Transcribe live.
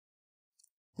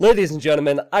Ladies and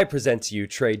gentlemen, I present to you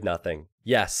Trade Nothing.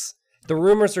 Yes, the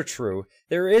rumors are true.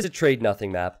 There is a Trade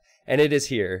Nothing map, and it is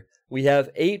here. We have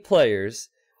 8 players.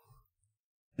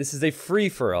 This is a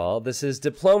free-for-all. This is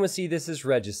diplomacy. This is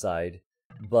regicide.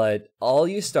 But all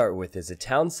you start with is a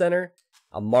town center,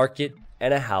 a market,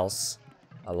 and a house,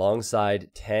 alongside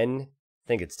 10, I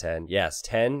think it's 10, yes,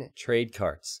 10 trade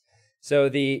carts. So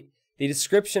the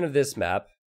description of this map,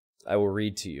 I will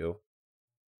read to you.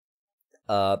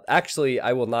 Actually,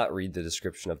 I will not read the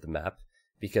description of the map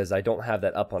because I don't have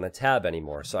that up on a tab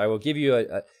anymore. So I will give you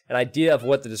an idea of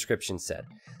what the description said.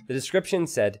 The description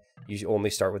said you only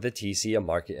start with a TC, a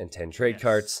market, and 10 trade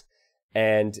carts.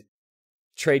 And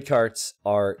trade carts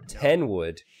are 10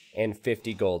 wood and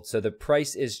 50 gold. So the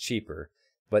price is cheaper.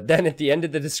 But then at the end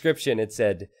of the description, it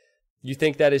said, "You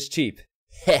think that is cheap?"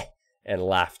 Heh, and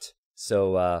laughed.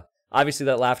 So obviously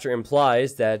that laughter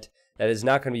implies that that is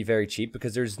not going to be very cheap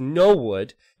because there's no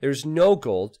wood, there's no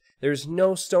gold, there's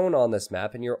no stone on this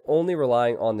map, and you're only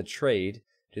relying on the trade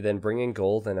to then bring in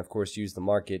gold and, of course, use the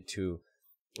market to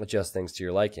adjust things to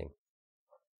your liking.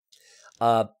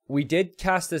 We did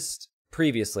cast this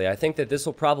previously. I think that this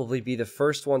will probably be the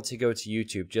first one to go to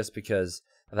YouTube just because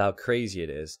of how crazy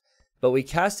it is. But we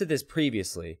casted this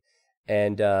previously,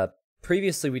 and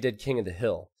previously we did King of the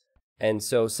Hill. And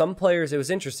so some players, it was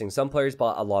interesting, some players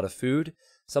bought a lot of food,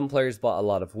 some players bought a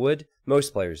lot of wood,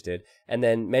 most players did, and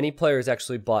then many players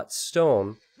actually bought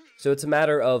stone. So it's a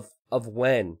matter of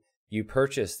when you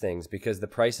purchase things because the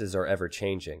prices are ever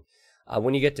changing.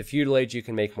 When you get to feudal age, you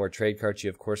can make more trade carts. You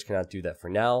of course cannot do that for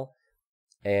now.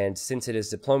 And since it is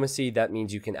diplomacy, that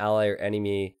means you can ally or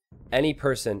enemy any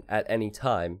person at any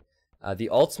time. The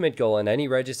ultimate goal in any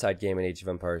regicide game in Age of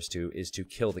Empires 2 is to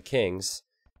kill the kings,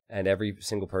 and every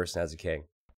single person has a king.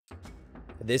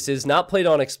 This is not played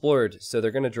on Explored, so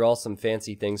they're going to draw some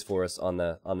fancy things for us on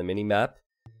the mini map.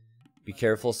 Be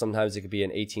careful, sometimes it could be an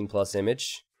 18+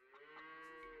 image.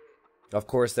 Of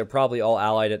course, they're probably all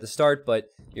allied at the start, but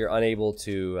you're unable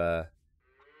to,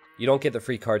 you don't get the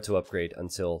free card to upgrade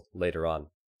until later on.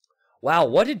 Wow,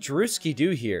 what did Drewski do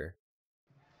here?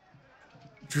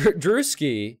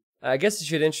 Drewski, I guess I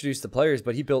should introduce the players,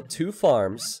 but he built 2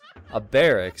 farms, a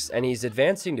barracks, and he's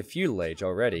advancing to feudal age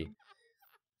already.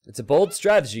 It's a bold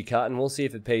strategy, Cotton. We'll see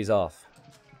if it pays off.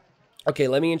 Okay,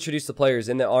 let me introduce the players.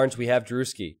 In the orange, we have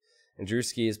Drewski, and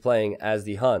Drewski is playing as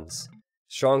the Huns.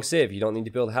 Strong Civ, you don't need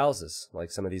to build houses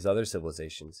like some of these other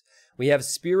civilizations. We have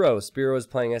Spiro. Spiro is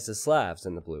playing as the Slavs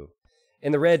in the blue.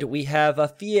 In the red, we have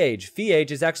Fiage. Fiage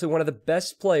is actually one of the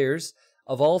best players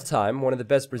of all time, one of the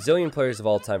best Brazilian players of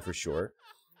all time for sure,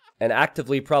 and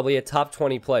actively probably a top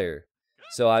 20 player.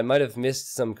 So I might have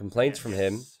missed some complaints from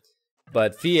him,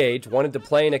 but Fiage wanted to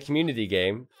play in a community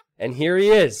game, and here he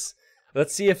is.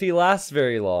 Let's see if he lasts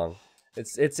very long.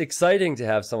 It's exciting to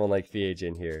have someone like Fiage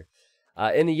in here.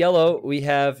 In the yellow, we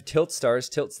have Tiltstars.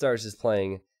 Tiltstars is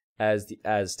playing as the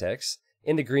Aztecs.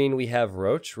 In the green, we have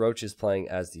Roach. Roach is playing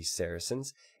as the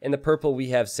Saracens. In the purple,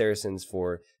 we have Saracens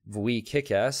for Vui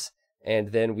Kickass. And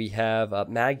then we have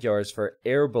Magyars for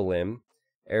Erbilim.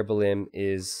 Erbilim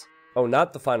is... oh,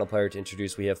 not the final player to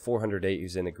introduce. We have 408,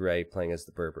 who's in the gray, playing as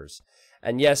the Berbers.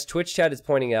 And yes, Twitch chat is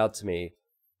pointing out to me,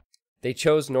 they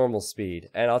chose normal speed.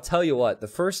 And I'll tell you what, the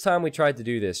first time we tried to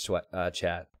do this,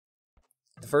 chat,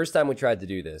 the first time we tried to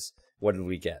do this, what did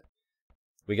we get?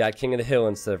 We got King of the Hill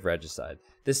instead of Regicide.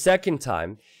 The second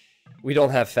time, we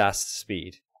don't have fast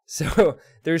speed. So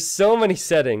there's so many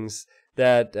settings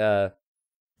that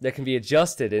that can be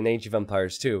adjusted in Age of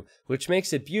Empires 2, which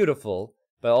makes it beautiful,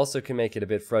 but also can make it a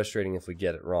bit frustrating if we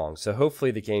get it wrong. So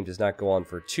hopefully the game does not go on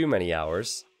for too many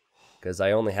hours, because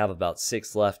I only have about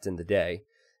 6 left in the day,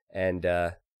 and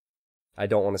I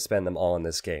don't want to spend them all in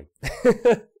this game.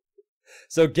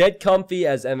 So get comfy,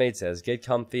 as M8 says, get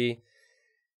comfy.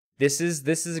 This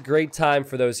is a great time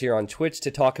for those here on Twitch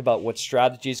to talk about what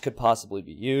strategies could possibly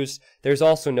be used. There's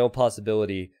also no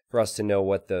possibility for us to know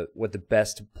what the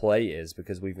best play is,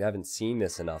 because we haven't seen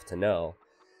this enough to know.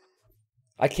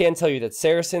 I can tell you that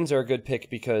Saracens are a good pick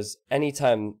because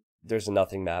anytime there's a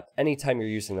nothing map, anytime you're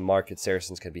using the market,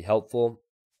 Saracens can be helpful.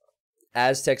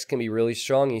 Aztecs can be really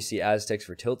strong. You see Aztecs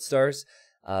for Tiltstars.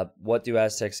 What do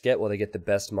Aztecs get? Well, they get the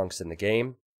best monks in the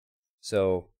game.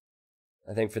 So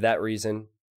I think for that reason,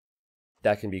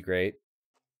 that can be great.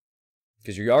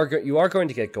 Because you are going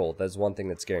to get gold. That's one thing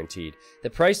that's guaranteed. The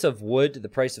price of wood, the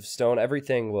price of stone,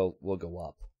 everything will go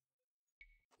up.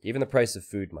 Even the price of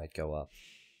food might go up.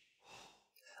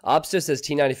 Obsta says,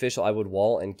 T9 official, I would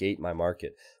wall and gate my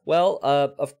market. Well,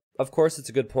 of course, it's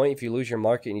a good point. If you lose your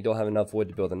market and you don't have enough wood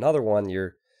to build another one,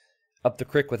 you're up the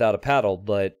creek without a paddle.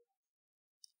 But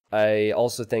I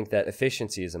also think that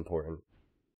efficiency is important.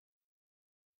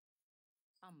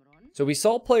 So we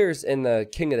saw players in the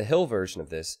King of the Hill version of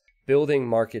this building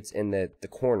markets in the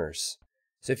corners.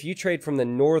 So if you trade from the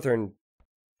northern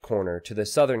corner to the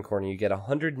southern corner, you get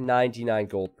 199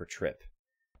 gold per trip,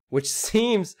 which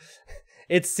seems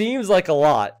like a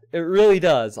lot. It really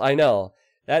does. I know.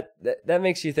 That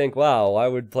makes you think, wow, why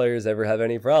would players ever have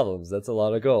any problems? That's a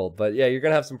lot of gold. But yeah, you're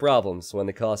going to have some problems when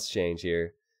the costs change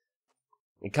here.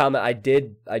 And comment, I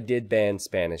did ban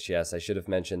Spanish. Yes, I should have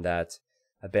mentioned that.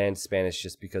 I banned Spanish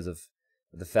just because of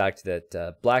the fact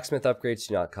that blacksmith upgrades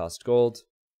do not cost gold.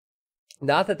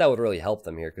 Not that would really help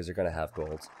them here because they're going to have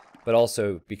gold, but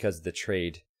also because of the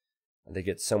trade. They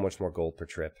get so much more gold per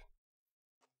trip.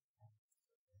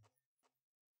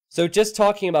 So just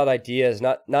talking about ideas,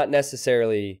 not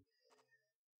necessarily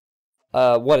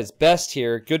what is best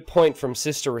here. Good point from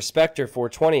Sister Respecter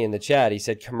 420 in the chat. He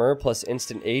said Khmer plus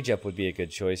instant age up would be a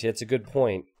good choice. Yeah, it's a good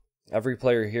point. Every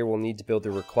player here will need to build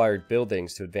the required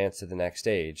buildings to advance to the next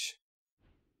stage.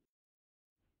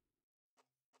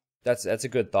 That's a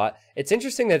good thought. It's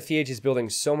interesting that FiAge is building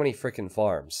so many freaking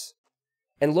farms.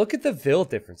 And look at the Vil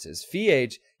differences.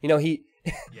 FiAge, you know, he...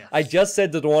 Yes. I just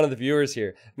said to one of the viewers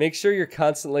here, make sure you're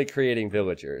constantly creating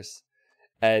villagers.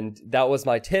 And that was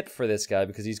my tip for this guy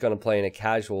because he's going to play in a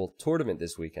casual tournament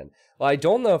this weekend. Well, I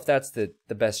don't know if that's the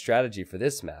best strategy for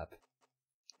this map.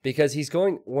 Because he's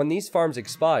going... When these farms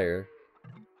expire,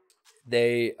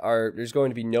 there's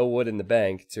going to be no wood in the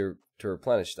bank to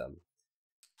replenish them.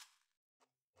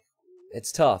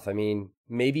 It's tough. I mean,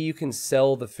 maybe you can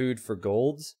sell the food for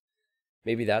gold.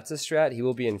 Maybe that's a strat. He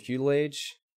will be in feudal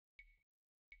age.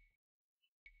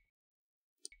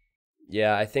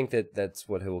 Yeah, I think that's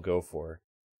what he will go for.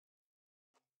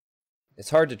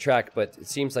 It's hard to track, but it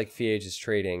seems like FiAge is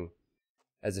trading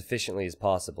as efficiently as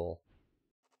possible.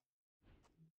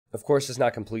 Of course, it's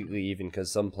not completely even because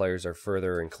some players are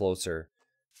further and closer.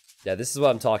 Yeah, this is what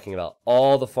I'm talking about.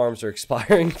 All the farms are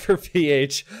expiring for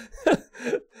FiAge.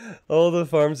 All the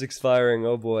farms expiring,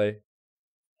 oh boy.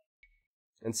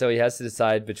 And so he has to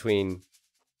decide between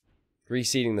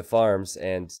reseeding the farms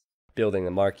and building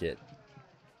the market.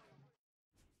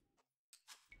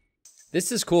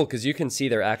 This is cool because you can see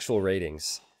their actual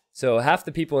ratings. So half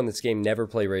the people in this game never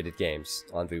play rated games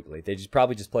on Voobly. They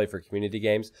probably just play for community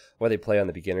games, or they play on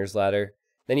the beginner's ladder.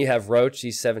 Then you have Roach,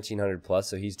 he's 1700 plus,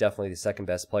 so he's definitely the second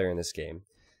best player in this game.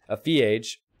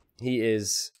 FiAge, he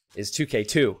is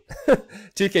 2K2.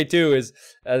 2K2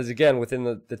 is again within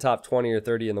the top 20 or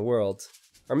 30 in the world.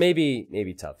 Or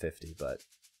maybe top 50, but...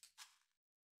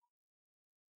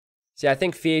 See, I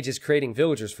think FiAge is creating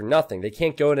villagers for nothing. They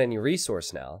can't go to any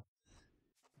resource now.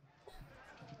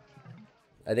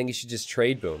 I think you should just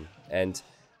trade boom. And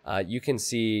you can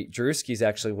see Drewski's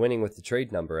actually winning with the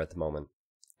trade number at the moment.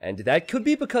 And that could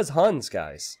be because Huns,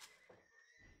 guys.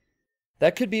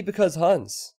 That could be because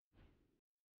Huns.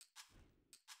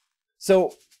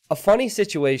 So, a funny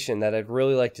situation that I'd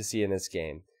really like to see in this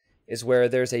game is where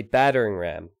there's a battering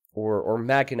ram or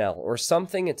mangonel or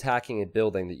something attacking a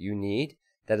building that you need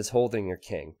that is holding your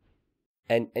king.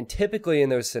 And typically in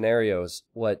those scenarios,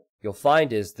 what you'll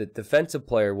find is the defensive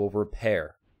player will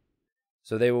repair.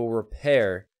 So they will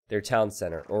repair their town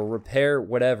center or repair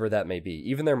whatever that may be,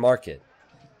 even their market.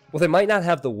 Well, they might not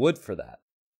have the wood for that.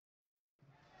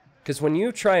 Because when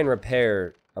you try and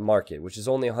repair a market, which is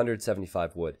only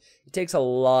 175 wood, it takes a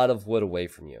lot of wood away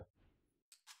from you.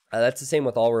 That's the same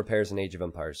with all repairs in Age of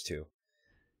Empires 2.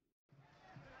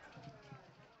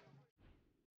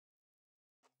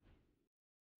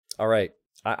 Alright,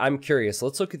 I'm curious.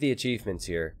 Let's look at the achievements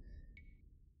here.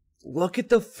 Look at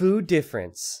the food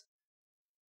difference.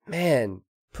 Man,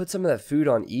 put some of that food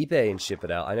on eBay and ship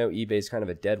it out. I know eBay's kind of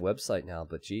a dead website now,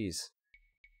 but geez.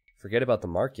 Forget about the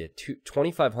market.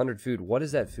 2,500 food. What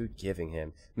is that food giving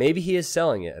him? Maybe he is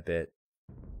selling it a bit.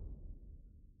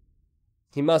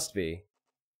 He must be.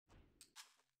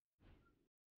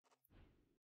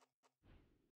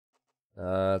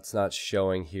 It's not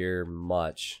showing here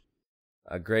much.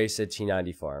 Gray said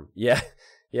T90 farm. Yeah,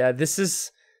 yeah. This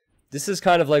is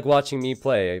kind of like watching me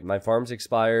play. My farms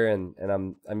expire, and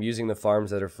I'm using the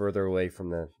farms that are further away from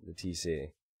the TC.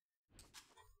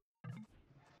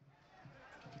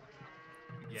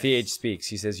 Yes. FiAge speaks.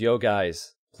 He says, "Yo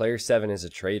guys, player 7 is a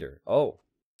traitor." Oh.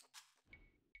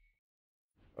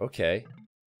 Okay.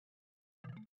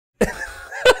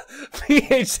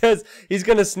 FiAge says he's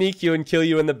gonna sneak you and kill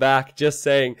you in the back, just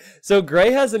saying. So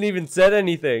Gray hasn't even said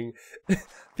anything.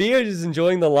 FiAge is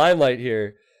enjoying the limelight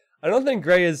here. I don't think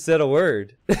Gray has said a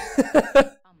word.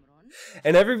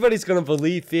 And everybody's gonna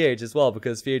believe FiAge as well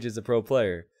because FiAge is a pro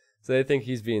player. So they think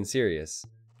he's being serious.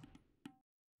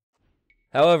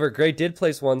 However, Gray did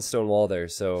place one stone wall there,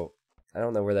 so I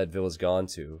don't know where that villa's gone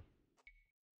to.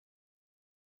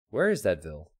 Where is that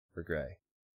Vil for Gray?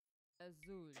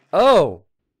 Oh!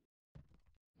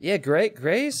 Yeah,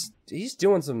 Gray's he's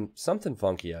doing something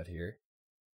funky out here.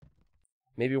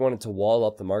 Maybe wanted to wall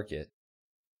up the market.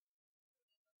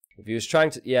 If he was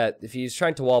trying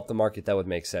to wall up the market, that would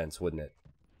make sense, wouldn't it?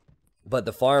 But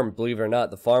the farm, believe it or not,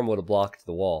 the farm would have blocked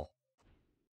the wall.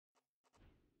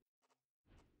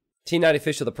 T90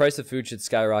 official, the price of food should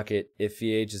skyrocket if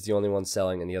VH is the only one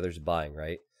selling and the others buying,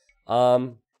 right?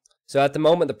 So at the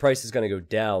moment, the price is going to go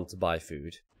down to buy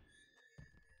food.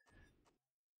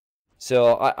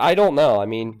 So I don't know. I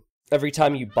mean, every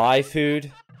time you buy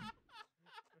food,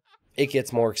 it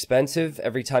gets more expensive.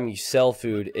 Every time you sell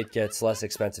food, it gets less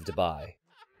expensive to buy.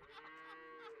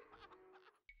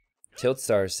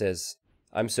 Tiltstar says,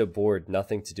 I'm so bored,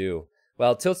 nothing to do.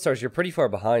 Well, Tiltstars, you're pretty far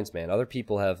behind, man. Other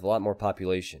people have a lot more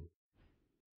population.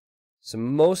 So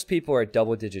most people are at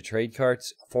double-digit trade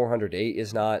carts. 408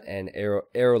 is not, and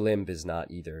Aerolimb is not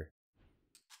either.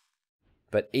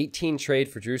 But 18 trade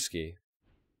for Drewski.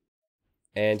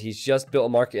 And he's just built a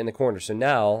market in the corner. So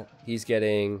now he's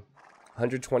getting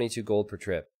 122 gold per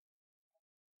trip.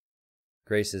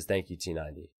 Grace says, thank you,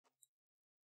 T90.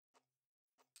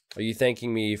 Are you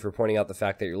thanking me for pointing out the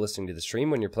fact that you're listening to the stream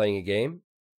when you're playing a game?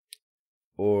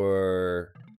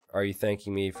 Or are you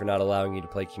thanking me for not allowing you to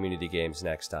play community games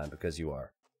next time because you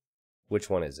are? Which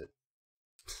one is it?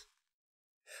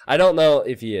 I don't know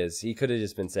if he is. He could have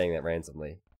just been saying that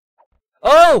randomly.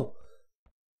 Oh!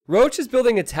 Roach is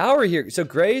building a tower here. So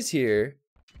Gray's here.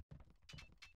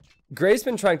 Gray's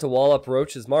been trying to wall up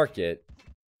Roach's market.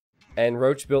 And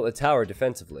Roach built a tower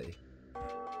defensively.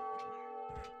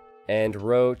 And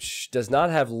Roach does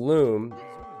not have Loom.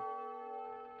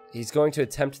 He's going to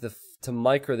attempt to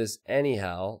micro this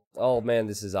anyhow. Oh man,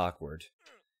 this is awkward.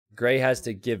 Gray has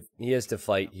to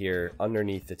fight here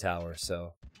underneath the tower,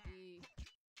 so.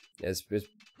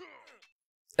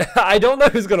 I don't know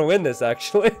who's gonna win this,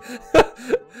 actually.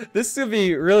 This could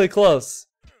be really close.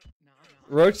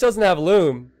 Roach doesn't have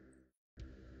Loom.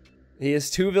 He has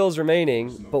 2 Vils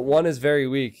remaining, but one is very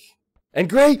weak. And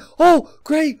Gray! Oh!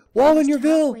 Gray! Wall in your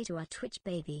Vil!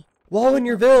 Wall in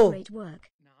your Vil!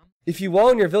 If you wall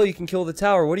in your Vil, you can kill the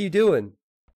tower. What are you doing?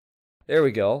 There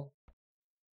we go.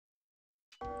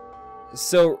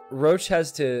 So Roach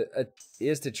has to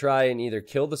try and either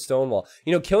kill the stone wall.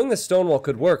 You know, killing the stone wall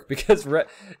could work because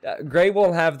Gray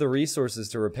won't have the resources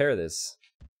to repair this.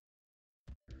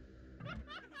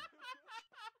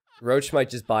 Roach might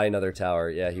just buy another tower.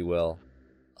 Yeah, he will.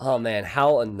 Oh man,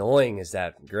 how annoying is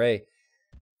that, Gray?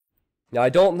 Now, I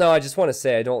don't know, I just want to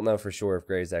say, I don't know for sure if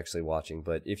Gray's actually watching,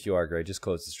 but if you are, Gray, just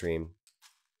close the stream.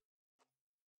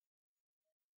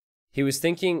 He was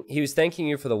thanking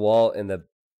you for the wall and the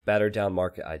battered down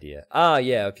market idea. Ah,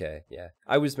 yeah, okay, yeah.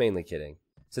 I was mainly kidding.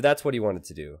 So that's what he wanted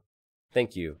to do.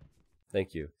 Thank you.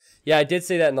 Thank you. Yeah, I did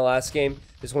say that in the last game.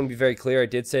 Just want to be very clear, I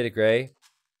did say to Gray,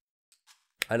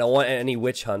 I don't want any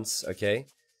witch hunts, okay?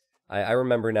 I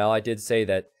remember now, I did say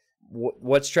that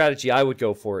what strategy I would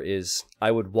go for is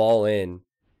I would wall in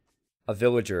a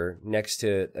villager next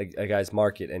to a guy's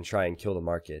market and try and kill the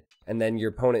market. And then your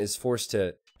opponent is forced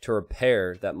to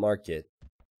repair that market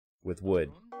with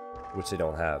wood, which they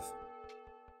don't have.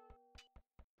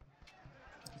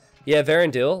 Yeah,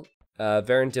 Varendil.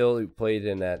 Varendil, who played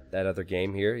in that other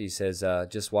game here, he says,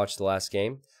 just watch the last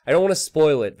game. I don't want to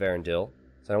spoil it, Varendil,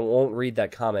 so I won't read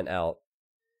that comment out.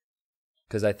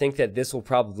 Because I think that this will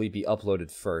probably be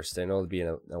uploaded first. I know it'll be in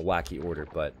a wacky order,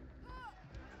 but...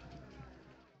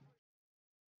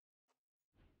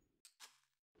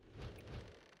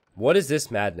 What is this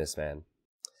madness, man?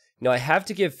 Now, I have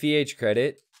to give VH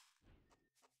credit.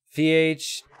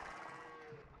 VH...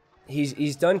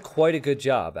 He's done quite a good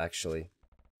job, actually.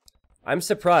 I'm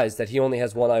surprised that he only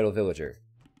has 1 idle villager.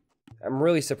 I'm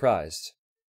really surprised.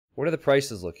 What are the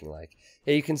prices looking like?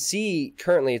 Yeah, you can see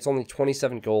currently it's only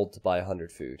 27 gold to buy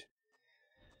 100 food.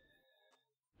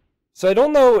 So I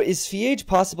don't know, is VH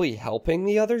possibly helping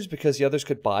the others because the others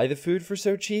could buy the food for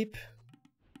so cheap?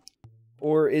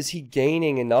 Or is he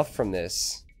gaining enough from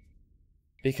this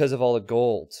because of all the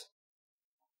gold?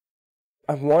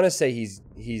 I want to say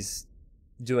he's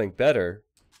doing better.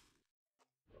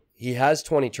 He has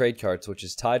 20 trade carts, which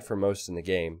is tied for most in the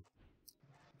game.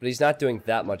 But he's not doing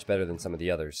that much better than some of the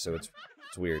others, so it's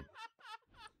weird.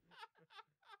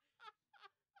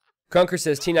 Crunker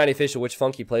says, T90 official, which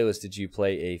funky playlist did you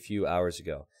play a few hours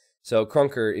ago? So,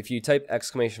 Crunker, if you type !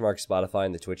 Spotify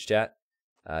in the Twitch chat,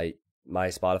 my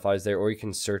Spotify is there, or you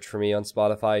can search for me on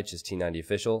Spotify, it's just T90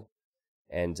 official.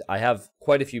 And I have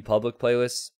quite a few public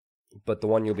playlists, but the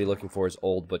one you'll be looking for is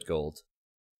Old But Gold.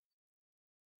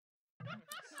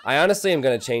 I honestly am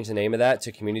going to change the name of that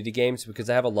to Community Games because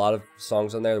I have a lot of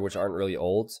songs on there which aren't really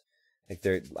old. Like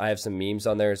I have some memes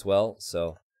on there as well,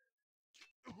 so.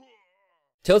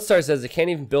 Tiltstar says, I can't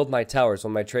even build my towers.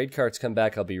 When my trade cards come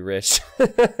back, I'll be rich.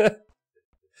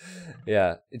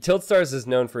 Yeah, Tiltstars is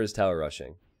known for his tower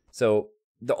rushing. So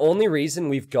the only reason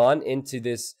we've gone into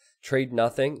this trade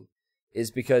nothing is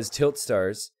because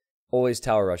Tiltstars always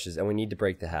tower rushes, and we need to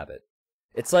break the habit.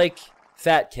 It's like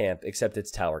Fat Camp, except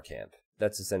it's Tower Camp.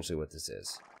 That's essentially what this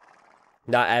is.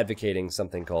 Not advocating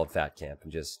something called Fat Camp,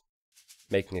 and just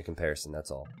making a comparison,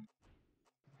 that's all.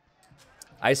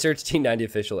 I search T90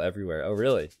 official everywhere. Oh,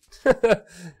 really?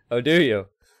 Oh, do you?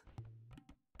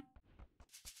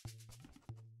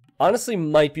 Honestly,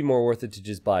 might be more worth it to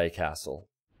just buy a castle.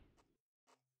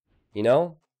 You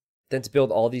know? Than to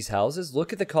build all these houses.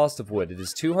 Look at the cost of wood. It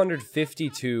is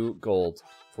 252 gold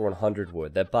for 100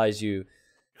 wood. That buys you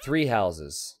 3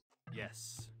 houses.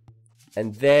 Yes.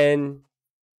 And then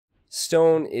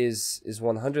stone is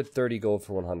 130 gold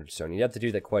for 100 stone. You have to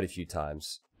do that quite a few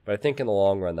times. But I think in the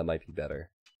long run, that might be better.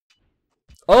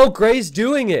 Oh, Gray's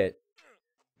doing it!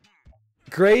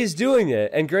 Gray's doing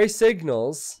it, and Gray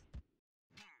signals.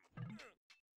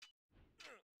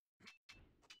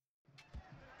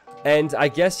 And I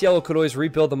guess Yellow could always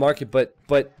rebuild the market, but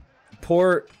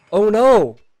poor... Oh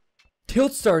no!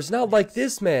 Tiltstar's not like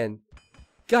this, man!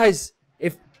 Guys,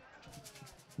 if...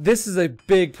 This is a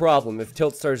big problem if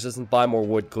Tiltstars doesn't buy more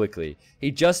wood quickly.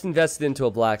 He just invested into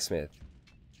a blacksmith.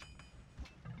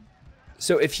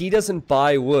 So if he doesn't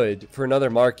buy wood for another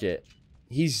market,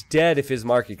 he's dead if his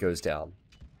market goes down.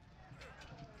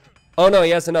 Oh no,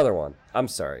 he has another one. I'm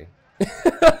sorry.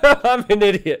 I'm an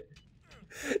idiot.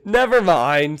 Never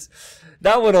mind.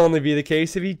 That would only be the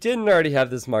case if he didn't already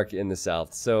have this market in the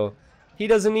south. So he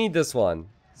doesn't need this one.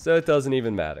 So it doesn't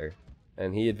even matter.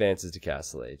 And he advances to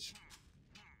Castle Age.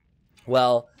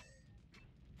 Well,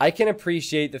 I can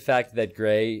appreciate the fact that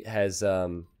Gray has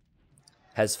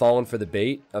fallen for the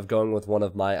bait of going with one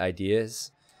of my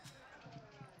ideas.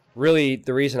 Really,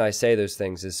 the reason I say those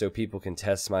things is so people can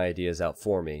test my ideas out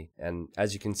for me. And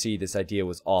as you can see, this idea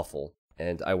was awful.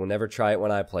 And I will never try it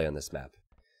when I play on this map.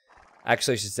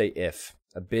 Actually, I should say if.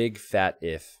 A big, fat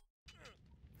if.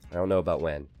 I don't know about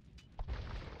when.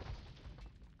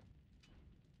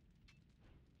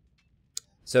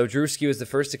 So, Drewski was the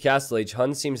first to Castle Age.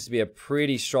 Hun seems to be a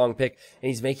pretty strong pick. And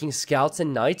he's making scouts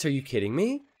and knights? Are you kidding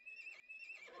me?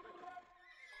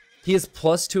 He has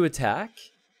 +2 attack?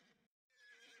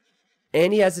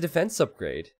 And he has a defense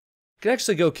upgrade. Could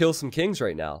actually go kill some kings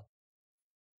right now.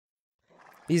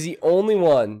 He's the only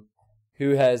one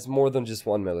who has more than just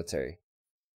one military.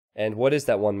 And what is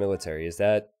that one military? Is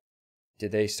that...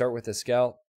 Did they start with a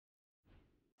scout?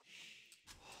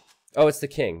 Oh, it's the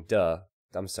king. Duh.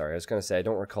 I'm sorry. I was going to say, I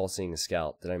don't recall seeing a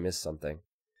scout. Did I miss something?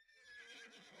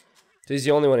 So he's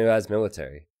the only one who has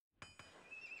military.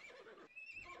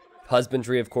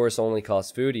 Husbandry, of course, only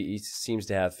costs food. He seems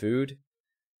to have food.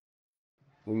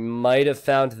 We might have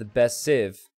found the best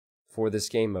civ for this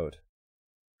game mode.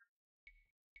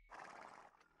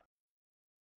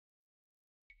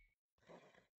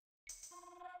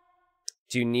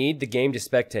 Do you need the game to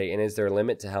spectate, and is there a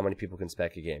limit to how many people can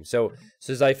spec a game? So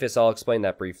Zyphus, I'll explain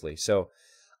that briefly. So,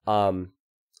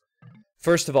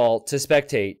 first of all, to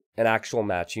spectate an actual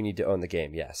match, you need to own the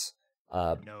game, yes.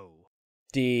 No.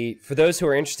 For those who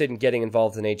are interested in getting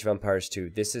involved in Age of Empires 2,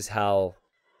 this is how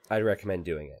I'd recommend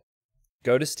doing it.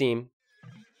 Go to Steam,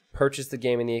 purchase the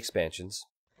game and the expansions.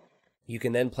 You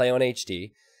can then play on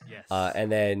HD, Yes. and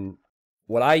then...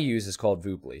 What I use is called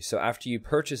Voobly. So after you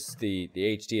purchase the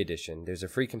HD edition, there's a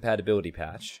free compatibility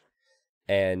patch.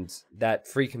 And that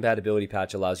free compatibility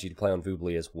patch allows you to play on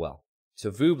Voobly as well.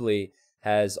 So Voobly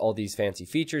has all these fancy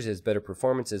features, has better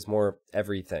performances, more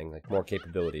everything, like more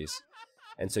capabilities.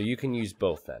 And so you can use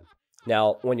both then.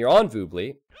 Now, when you're on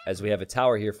Voobly, as we have a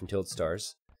tower here from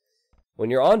Tiltstars, when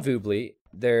you're on Voobly,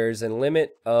 there's a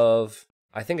limit of,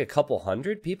 I think, a couple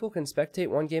hundred people can spectate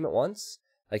one game at once.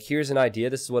 Like, here's an idea.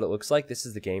 This is what it looks like. This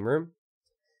is the game room.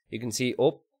 You can see...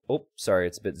 Oh, sorry.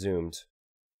 It's a bit zoomed.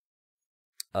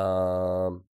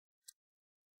 There.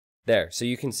 So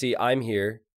you can see I'm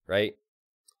here, right?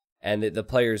 And the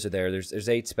players are there. There's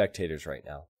 8 spectators right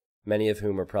now. Many of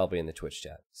whom are probably in the Twitch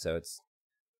chat. So it's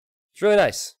really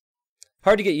nice.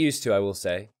 Hard to get used to, I will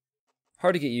say.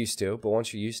 Hard to get used to, but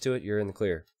once you're used to it, you're in the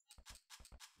clear.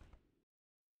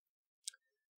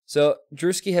 So,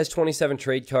 Drewski has 27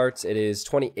 trade carts. It is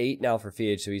 28 now for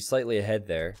Fiage, so he's slightly ahead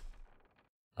there.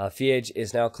 Fiage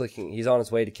is now clicking. He's on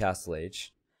his way to Castle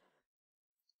Age.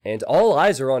 And all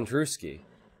eyes are on Drewski.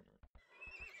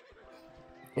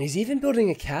 And he's even building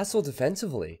a castle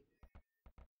defensively.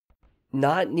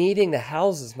 not needing the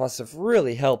houses must have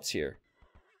really helped here.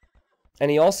 And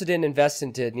he also didn't invest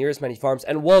into near as many farms.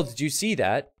 And, well, did you see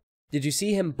that? Did you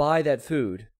see him buy that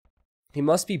food? He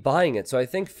must be buying it. So I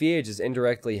think Fiage is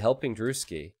indirectly helping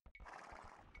Drewski.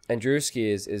 And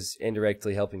Drewski is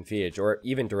indirectly helping Fiage, or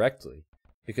even directly.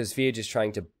 Because Fiage is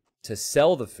trying to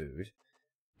sell the food.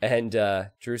 And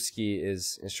Drewski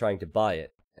is trying to buy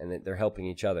it. And they're helping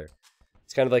each other.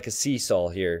 It's kind of like a seesaw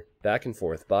here. Back and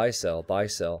forth. Buy, sell, buy,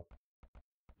 sell.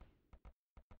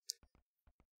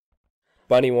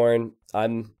 Bunny Warren,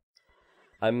 I'm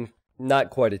not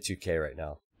quite at 2K right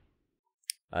now.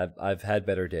 I've had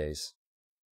better days.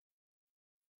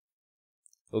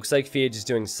 Looks like Fiage is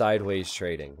doing sideways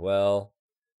trading. Well,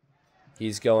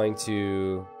 he's going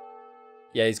to...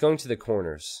 Yeah, he's going to the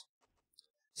corners.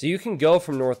 So you can go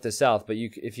from north to south, but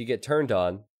if you get turned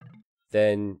on,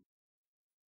 then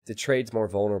the trade's more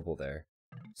vulnerable there.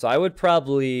 So I would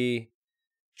probably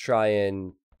try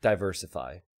and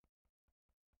diversify.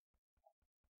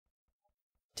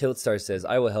 Tiltstar says,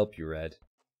 I will help you, Red.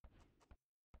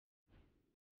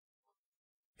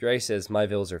 Gray says, my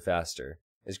vills are faster.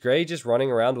 Is Gray just running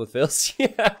around with vills?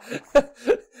 Yeah.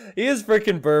 He is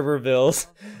freaking Berber vills.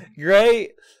 Gray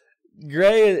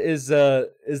is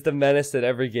the menace that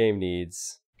every game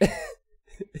needs.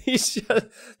 He's just...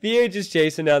 VH is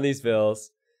chasing down these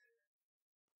vills.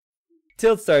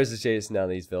 Tiltstars is chasing down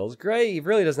these vills. Gray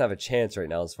really doesn't have a chance right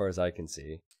now as far as I can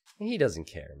see. And he doesn't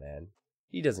care, man.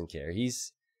 He doesn't care.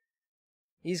 He's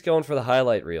going for the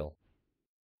highlight reel.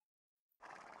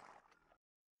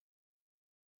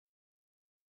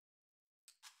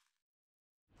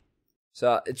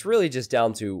 So it's really just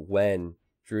down to when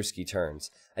Drewski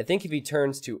turns. I think if he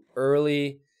turns too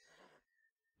early...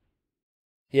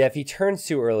 Yeah, if he turns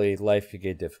too early, life could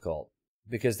get difficult.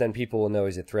 Because then people will know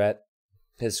he's a threat.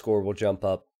 His score will jump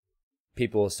up.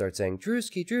 People will start saying,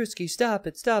 Drewski, Drewski, stop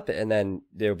it, stop it. And then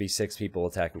there will be 6 people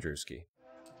attacking Drewski.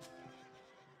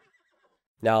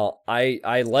 Now,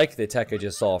 I like the tech I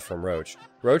just saw from Roach.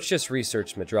 Roach just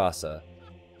researched Madrasa.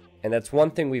 And that's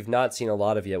one thing we've not seen a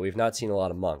lot of yet. We've not seen a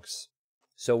lot of monks.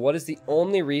 So what is the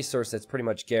only resource that's pretty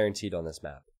much guaranteed on this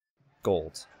map?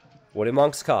 Gold. What do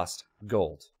monks cost?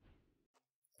 Gold.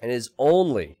 And it is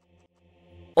only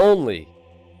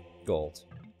gold.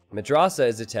 Madrasa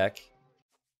is a tech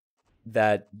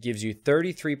that gives you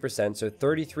 33%, so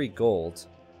 33 gold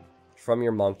from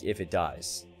your monk if it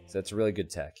dies. So that's a really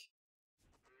good tech.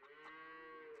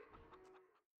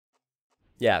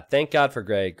 Yeah, thank God for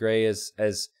Gray. Gray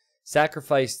has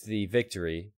sacrificed the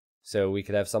victory so we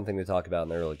could have something to talk about in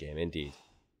the early game, indeed.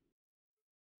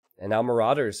 And now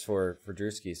Marauders for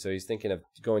Drewski, so he's thinking of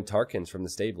going Tarkins from the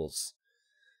stables.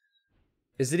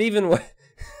 Is it even...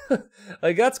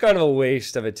 like, that's kind of a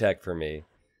waste of a tech for me.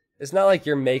 It's not like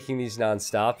you're making these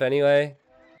non-stop anyway.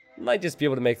 You might just be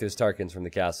able to make those Tarkins from the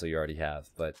castle you already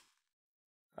have, but...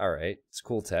 Alright, it's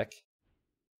cool tech.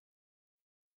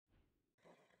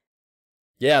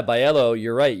 Yeah, Biello,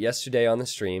 you're right. Yesterday on the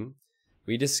stream,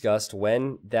 we discussed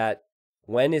when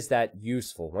is that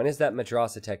useful? When is that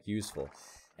Madrasa tech useful?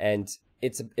 And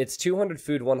it's 200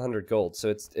 food, 100 gold, so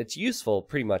it's useful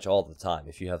pretty much all the time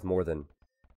if you have more than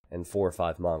 4 or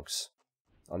 5 monks.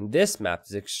 On this map,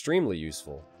 it's extremely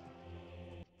useful.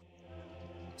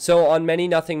 So on many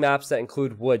nothing maps that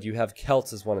include wood, you have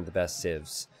Celts as one of the best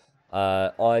civs.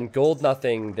 On gold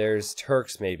nothing, there's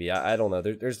Turks maybe. I don't know.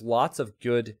 There's lots of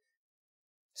good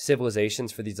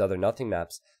civilizations for these other nothing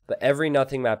maps, but every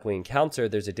nothing map we encounter,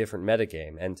 there's a different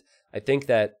metagame. And I think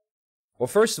that, well,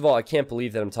 first of all, I can't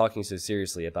believe that I'm talking so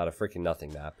seriously about a freaking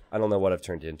nothing map. I don't know what I've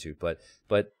turned into, but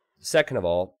second of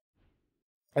all,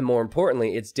 and more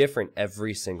importantly, it's different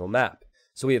every single map.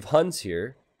 So we have Huns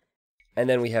here, and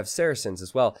then we have Saracens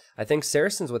as well. I think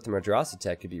Saracens with the Madrasa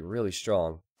tech could be really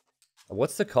strong.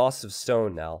 What's the cost of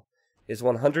stone now? It's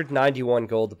 191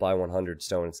 gold to buy 100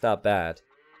 stone. It's not bad.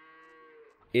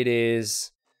 It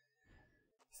is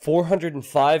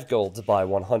 405 gold to buy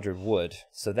 100 wood,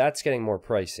 so that's getting more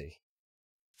pricey.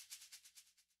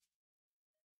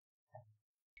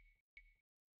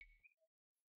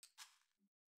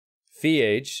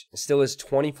 Fiage still has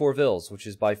 24 vills, which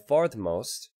is by far the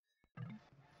most.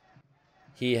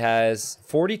 He has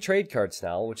 40 trade cards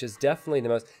now, which is definitely the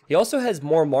most. He also has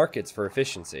more markets for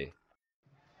efficiency.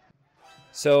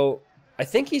 So, I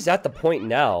think he's at the point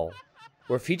now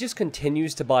where if he just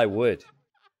continues to buy wood,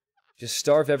 just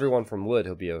starve everyone from wood,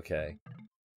 he'll be okay.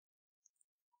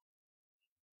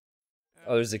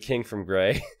 Oh, there's a king from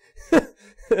Gray.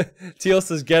 Teal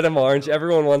says, get him, Orange.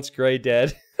 Everyone wants Gray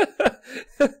dead.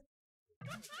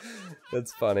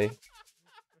 That's funny.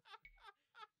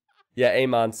 Yeah,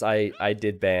 Amons, I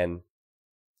did ban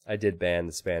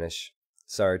the Spanish.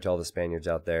 Sorry to all the Spaniards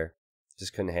out there.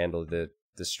 Just couldn't handle the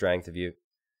strength of you.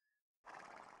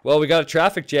 Well, we got a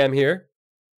traffic jam here.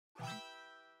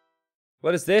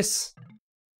 What is this?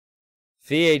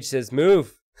 Fiage says,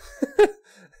 move.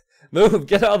 Move,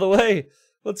 get out of the way.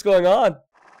 What's going on?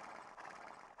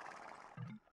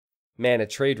 Man, a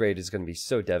trade raid is going to be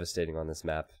so devastating on this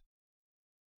map.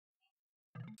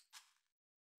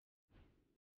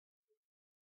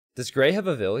 Does Gray have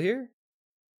a Vil here?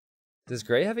 Does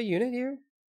Gray have a unit here?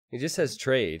 He just says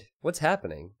trade. What's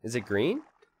happening? Is it green?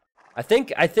 I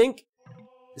think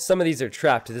some of these are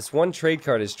trapped. This one trade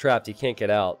card is trapped. He can't get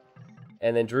out.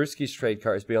 And then Drewski's trade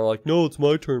card is being like, no, it's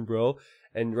my turn, bro.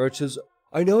 And Roach says,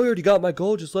 I know I already got my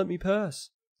goal. Just let me pass.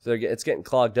 So it's getting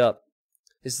clogged up.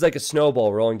 This is like a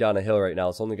snowball rolling down a hill right now.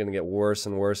 It's only going to get worse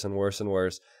and worse and worse and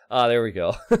worse. Ah, there we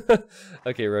go.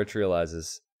 Okay, Roach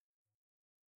realizes.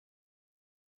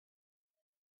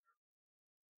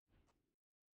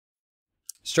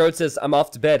 Strode says, I'm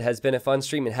off to bed. Has been a fun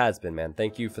stream. It has been, man.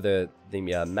 Thank you for the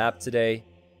map today.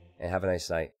 And have a nice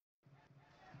night.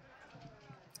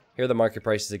 Here are the market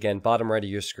prices again. Bottom right of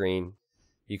your screen.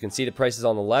 You can see the prices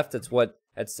on the left.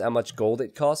 That's how much gold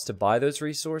it costs to buy those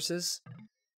resources.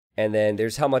 And then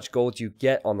there's how much gold you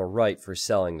get on the right for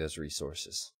selling those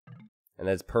resources. And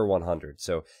that's per 100.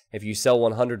 So if you sell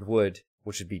 100 wood,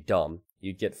 which would be dumb,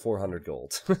 you'd get 400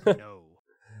 gold. No.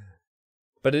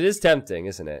 But it is tempting,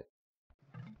 isn't it?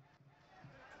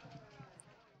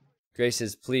 Grace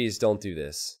says, please don't do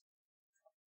this.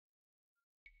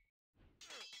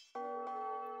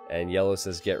 And Yellow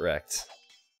says, get wrecked.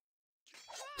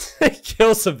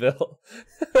 Kill Seville.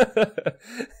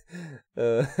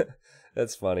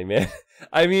 That's funny, man.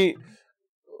 I mean,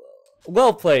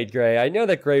 well played, Gray. I know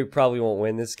that Gray probably won't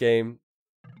win this game,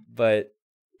 but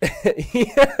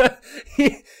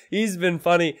he's been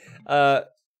funny.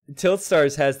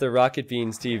 Tiltstars has the Rocket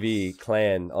Beans TV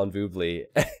clan on Voobly,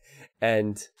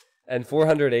 and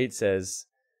 408 says,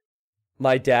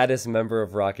 my dad is a member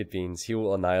of Rocket Beans. He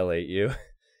will annihilate you.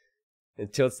 And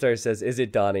Tiltstar says, is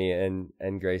it Donnie?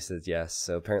 And Gray says, yes.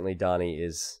 So apparently Donnie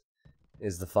is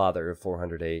the father of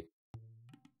 408.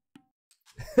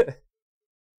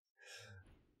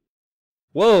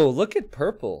 Whoa, look at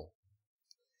purple.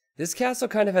 This castle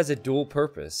kind of has a dual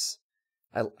purpose.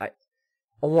 I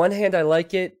on one hand, I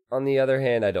like it. On the other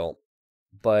hand, I don't.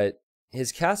 But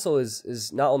his castle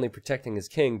is not only protecting his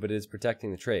king, but it is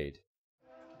protecting the trade.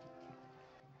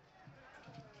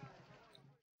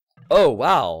 Oh,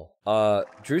 wow.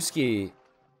 Drewski,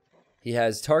 he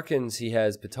has Tarkins, he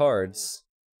has Petards.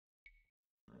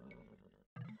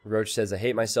 Roach says, I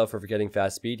hate myself for forgetting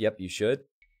fast speed. Yep, you should.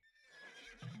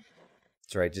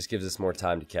 That's right, just gives us more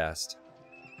time to cast.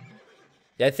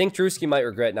 Yeah, I think Drewski might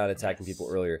regret not attacking people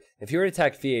earlier. If he were to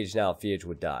attack Fiage now, Fiage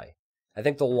would die. I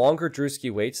think the longer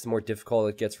Drewski waits, the more difficult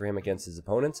it gets for him against his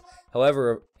opponents.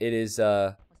 However, it is,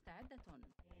 I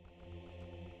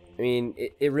mean,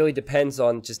 it really depends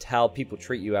on just how people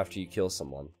treat you after you kill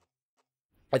someone.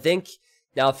 I think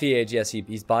now Fiage, yes,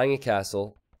 he's buying a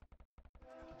castle.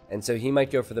 And so he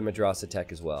might go for the Madrasa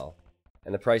tech as well.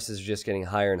 And the prices are just getting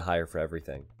higher and higher for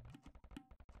everything.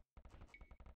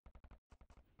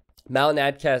 Mountain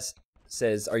Adcast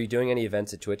says, are you doing any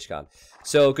events at TwitchCon?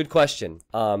 So, good question.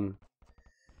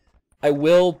 I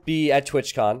will be at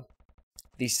TwitchCon.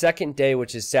 The second day,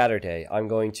 which is Saturday, I'm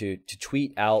going to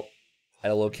tweet out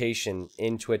at a location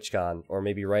in TwitchCon, or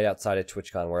maybe right outside of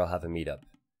TwitchCon where I'll have a meetup.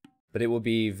 But it will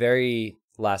be very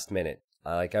last minute.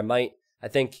 I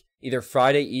think either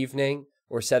Friday evening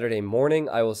or Saturday morning,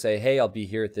 I will say, hey, I'll be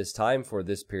here at this time for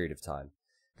this period of time.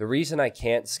 The reason I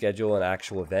can't schedule an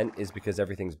actual event is because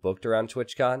everything's booked around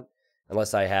TwitchCon.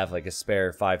 Unless I have like a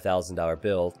spare $5,000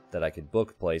 bill that I could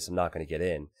book a place, I'm not going to get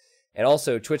in. And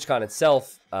also, TwitchCon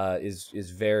itself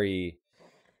is very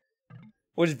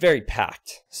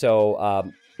packed.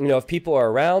 So, you know, if people are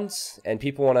around and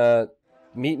people want to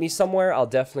meet me somewhere, I'll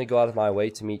definitely go out of my way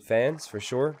to meet fans, for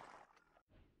sure.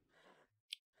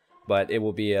 But it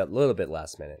will be a little bit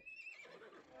last minute.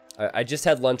 I just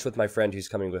had lunch with my friend who's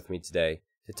coming with me today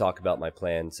to talk about my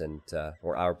plans and,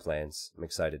 or our plans. I'm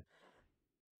excited.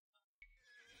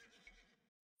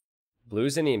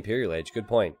 Blue's in the Imperial Age, good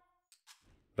point.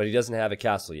 But he doesn't have a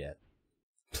castle yet.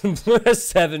 Blue has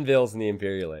 7 bills in the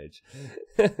Imperial Age.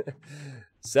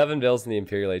 7 bills in the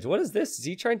Imperial Age. What is this? Is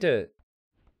he trying to...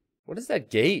 What is that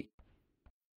gate?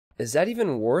 Is that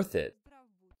even worth it?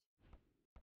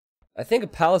 I think a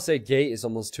palisade gate is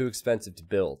almost too expensive to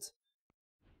build.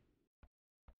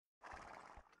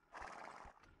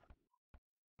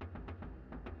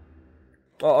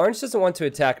 Well, Orange doesn't want to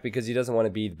attack because he doesn't want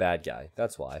to be the bad guy.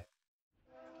 That's why.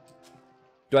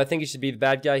 Do I think he should be the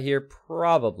bad guy here?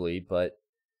 Probably, but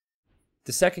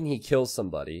the second he kills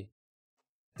somebody,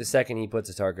 the second he puts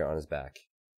a target on his back.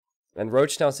 And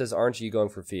Roach now says, aren't you going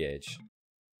for Fiage?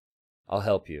 I'll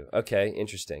help you. Okay,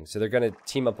 interesting. So they're going to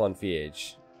team up on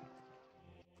Fiage.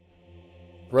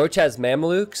 Roach has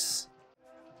Mamelukes.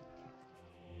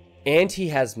 And he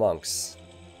has monks.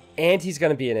 And he's going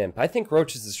to be an imp. I think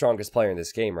Roach is the strongest player in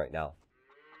this game right now.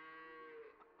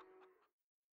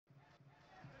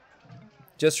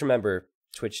 Just remember,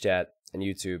 Twitch chat and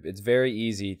YouTube, it's very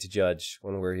easy to judge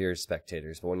when we're here as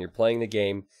spectators. But when you're playing the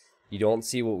game, you don't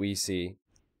see what we see.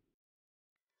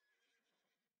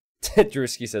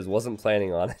 Drewski says, wasn't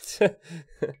planning on it.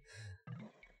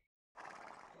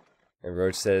 And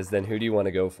Roach says, then who do you want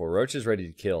to go for? Roach is ready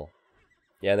to kill.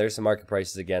 Yeah, there's some market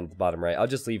prices again at the bottom right. I'll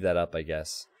just leave that up, I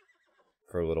guess,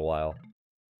 for a little while.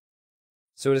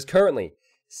 So it is currently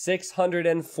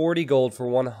 640 gold for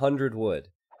 100 wood.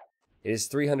 It is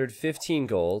 315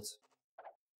 gold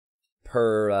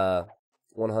per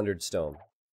 100 stone.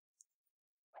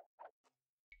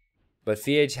 But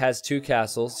Fiage has 2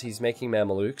 castles. He's making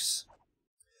Mamelukes.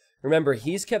 Remember,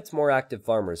 he's kept more active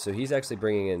farmers, so he's actually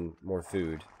bringing in more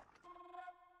food.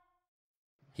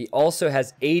 He also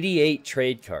has 88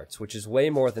 trade carts, which is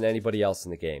way more than anybody else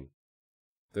in the game.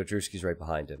 Though Drewski's right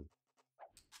behind him.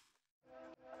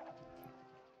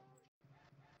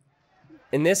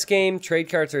 In this game, trade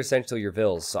carts are essentially your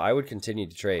vills, so I would continue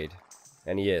to trade.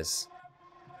 And he is.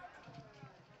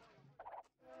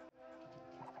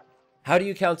 How do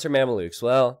you counter Mamelukes?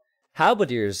 Well,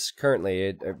 Halberdiers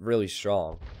currently are really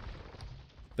strong.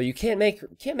 But you can't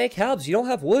make halbs, you don't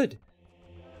have wood.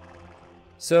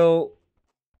 So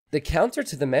the counter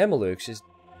to the Mamelukes is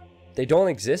they don't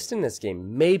exist in this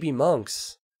game. Maybe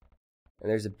monks. And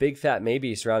there's a big fat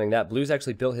maybe surrounding that. Blue's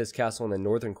actually built his castle in the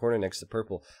northern corner next to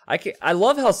purple. I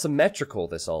love how symmetrical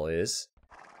this all is.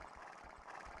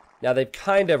 Now they've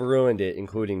kind of ruined it,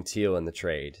 including teal and the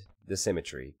trade, the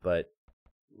symmetry, but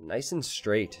nice and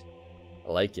straight.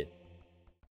 I like it.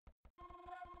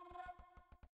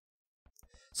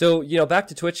 So, you know, back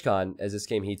to TwitchCon as this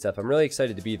game heats up. I'm really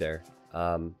excited to be there.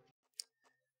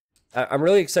 I'm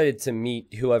really excited to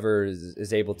meet whoever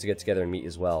is able to get together and meet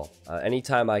as well.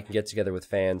 Anytime I can get together with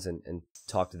fans and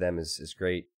talk to them is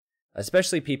great.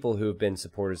 Especially people who have been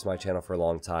supporters of my channel for a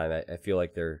long time. I feel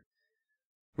like they're...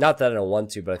 Not that I don't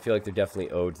want to, but I feel like they're definitely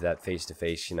owed that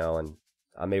face-to-face, you know, and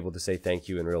I'm able to say thank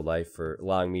you in real life for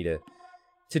allowing me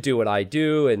to do what I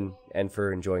do and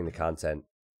for enjoying the content.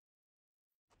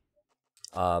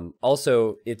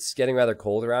 Also, it's getting rather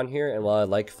cold around here, and while I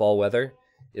like fall weather,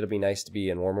 it'll be nice to be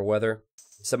in warmer weather.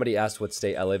 Somebody asked what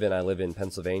state I live in. I live in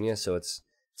Pennsylvania, so it's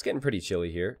getting pretty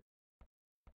chilly here.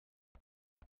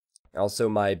 Also,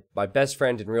 my best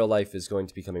friend in real life is going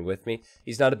to be coming with me.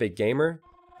 He's not a big gamer,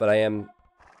 but I'm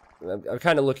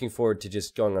kind of looking forward to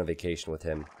just going on vacation with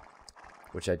him,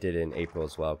 which I did in April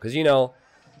as well. Because, you know,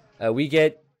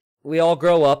 we all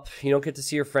grow up. You don't get to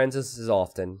see your friends as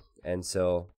often, and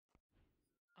so,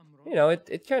 you know,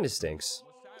 it kind of stinks.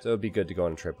 So it'd be good to go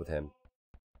on a trip with him.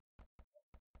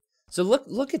 So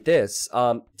look at this.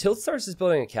 Tiltstars is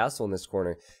building a castle in this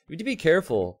corner. You need to be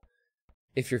careful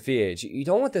if you're Fiage. You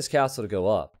don't want this castle to go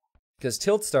up. Because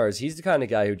Tiltstars, he's the kind of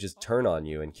guy who just turn on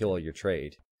you and kill all your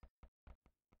trade.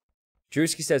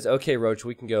 Drewski says, okay, Roach,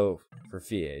 we can go for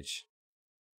Fiage.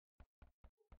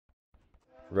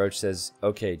 Roach says,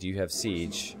 okay, do you have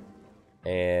siege?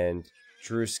 And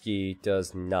Drewski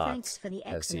does not Thanks for the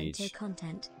have excellent siege.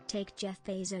 content. Take Jeff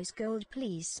Bezos gold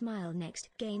please smile next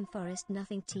game forest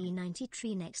nothing T90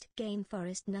 tree next game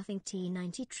forest nothing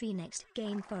T90 tree next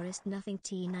game forest nothing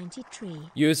T90 tree.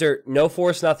 User, no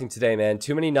force nothing today, man.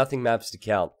 Too many nothing maps to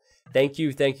count. Thank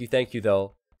you,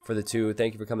 though, for the 2.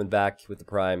 Thank you for coming back with the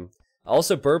Prime.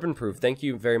 Also, Bourbon Proof, thank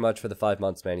you very much for the 5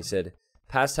 months, man. He said,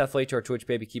 past half late to our Twitch,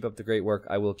 baby. Keep up the great work.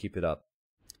 I will keep it up.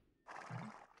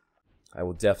 I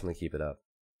will definitely keep it up.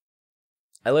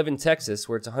 I live in Texas,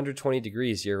 where it's 120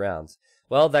 degrees year-round.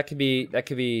 Well, that could be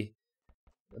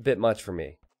a bit much for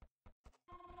me.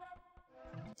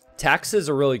 Taxes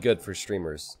are really good for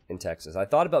streamers in Texas. I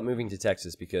thought about moving to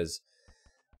Texas because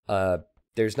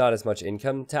there's not as much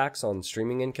income tax on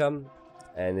streaming income,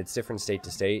 and it's different state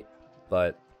to state,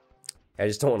 but I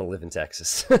just don't want to live in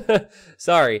Texas.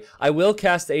 Sorry, I will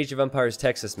cast the Age of Empires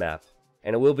Texas map,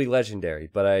 and it will be legendary,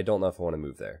 but I don't know if I want to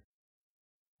move there.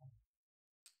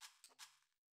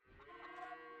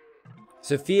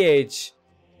 So Fiage,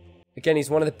 again, he's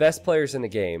one of the best players in the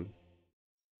game,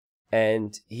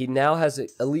 and he now has an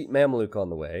elite Mameluke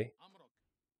on the way.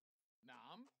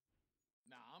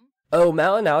 Oh,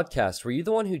 Mountain Outcast, were you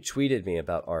the one who tweeted me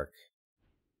about Ark?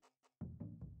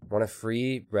 Want a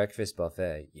free breakfast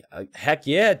buffet? Yeah, heck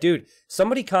yeah, dude.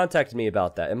 Somebody contacted me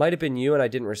about that. It might have been you and I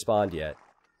didn't respond yet.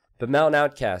 But Mountain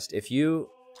Outcast, if you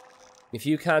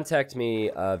contact me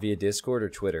via Discord or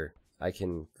Twitter, I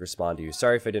can respond to you.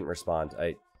 Sorry if I didn't respond.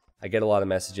 I get a lot of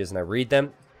messages and I read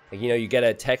them. Like, you know, you get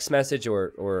a text message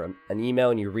or an email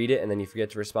and you read it and then you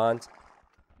forget to respond.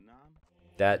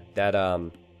 That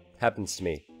happens to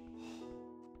me.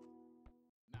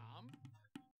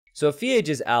 So if Fiage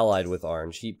is allied with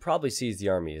Orange, he probably sees the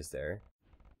army is there.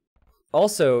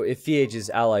 Also, if Fiage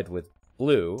is allied with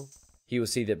Blue, he will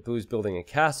see that Blue's building a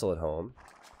castle at home.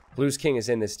 Blue's king is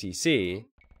in this TC.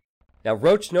 Now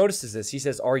Roach notices this. He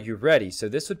says, "Are you ready?" So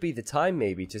this would be the time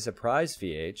maybe to surprise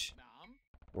Fiage.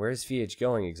 Where is Fiage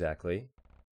going exactly?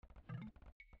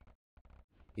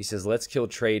 He says, "Let's kill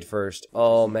trade first."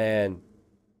 Oh man.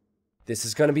 This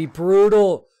is gonna be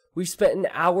brutal. We've spent an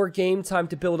hour game time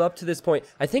to build up to this point.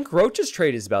 I think Roach's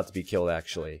trade is about to be killed,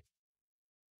 actually.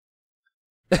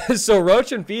 So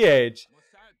Roach and Fiage,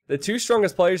 the two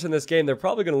strongest players in this game, they're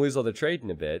probably going to lose all their trade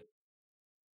in a bit.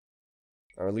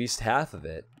 Or at least half of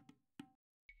it.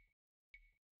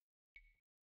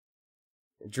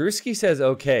 Drewski says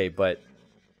okay, but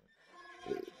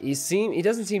he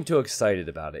doesn't seem too excited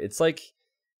about it. It's like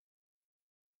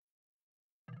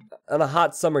on a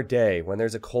hot summer day when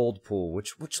there's a cold pool,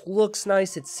 which looks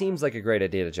nice, it seems like a great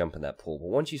idea to jump in that pool. But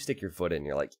once you stick your foot in,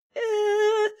 you're like,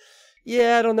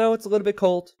 yeah, I don't know, it's a little bit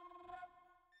cold.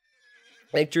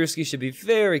 I think Drewski should be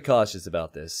very cautious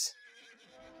about this.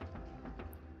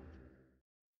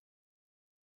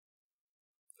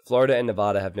 Florida and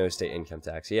Nevada have no state income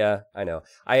tax. Yeah, I know.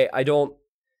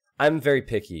 I'm a very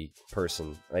picky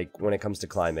person, like, when it comes to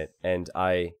climate, and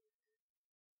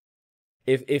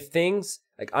if things,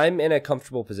 like, I'm in a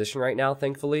comfortable position right now,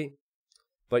 thankfully,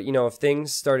 but, you know, if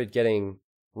things started getting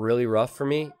really rough for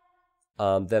me,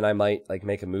 then I might, like,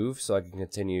 make a move so I can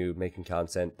continue making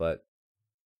content, but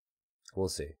we'll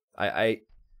see. I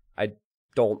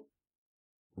don't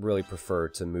really prefer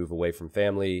to move away from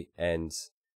family, and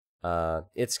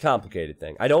it's a complicated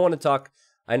thing. I don't want to talk,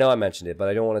 I know I mentioned it, but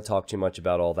I don't want to talk too much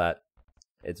about all that.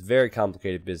 It's very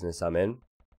complicated business I'm in.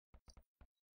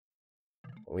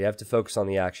 We have to focus on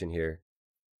the action here.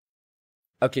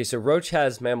 Okay, so Roach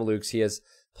has Mamelukes. He has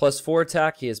 +4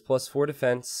 attack. He has +4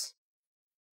 defense.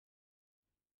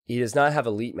 He does not have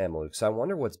elite Mamelukes, so I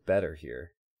wonder what's better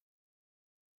here.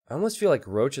 I almost feel like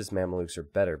Roach's Mamelukes are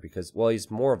better because, well, he's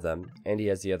more of them, and he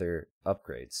has the other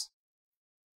upgrades.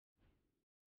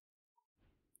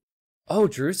 Oh,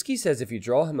 Drewski says if you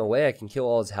draw him away, I can kill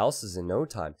all his houses in no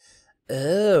time.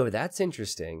 Oh, that's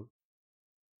interesting.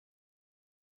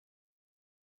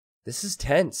 This is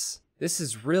tense. This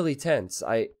is really tense.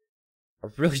 I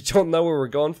really don't know where we're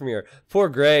going from here. Poor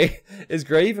Gray. Is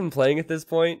Gray even playing at this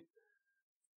point?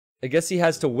 I guess he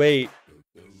has to wait.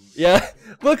 Yeah,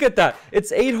 look at that.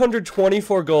 It's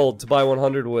 824 gold to buy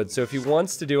 100 wood. So if he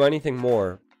wants to do anything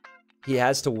more, he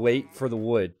has to wait for the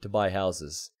wood to buy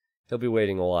houses. He'll be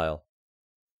waiting a while.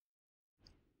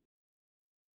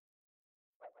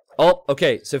 Oh,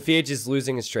 okay. So Fiage is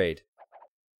losing his trade.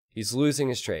 He's losing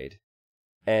his trade.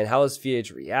 And how has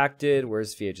Fiage reacted?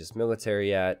 Where's Fiage's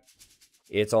military at?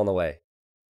 It's on the way.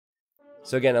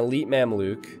 So again, elite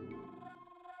Mameluke.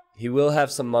 He will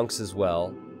have some monks as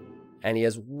well. And he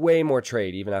has way more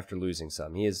trade even after losing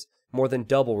some. He has more than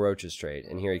double Roach's trade.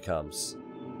 And here he comes.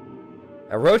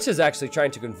 Now Roach is actually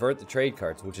trying to convert the trade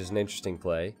cards, which is an interesting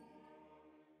play.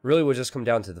 Really will just come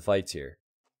down to the fights here.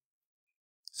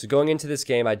 So going into this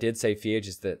game, I did say Fiage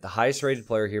is the highest rated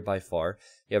player here by far.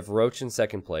 You have Roach in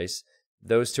second place.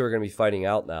 Those two are going to be fighting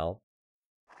out now.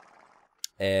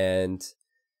 And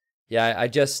yeah, I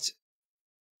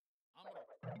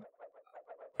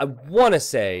want to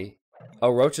say, oh,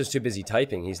 Roach is too busy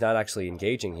typing. He's not actually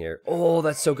engaging here. Oh,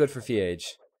 that's so good for Fiage.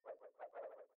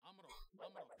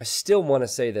 I still want to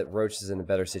say that Roach is in a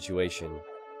better situation.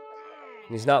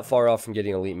 He's not far off from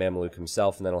getting Elite Mameluke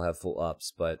himself, and then he'll have full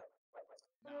ups, but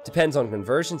depends on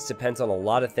conversions, depends on a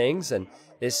lot of things, and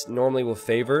this normally will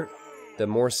favor the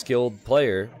more skilled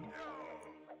player.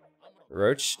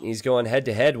 Roach, he's going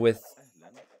head-to-head with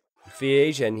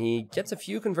Fiage, and he gets a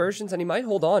few conversions, and he might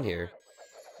hold on here.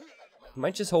 He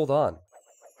might just hold on.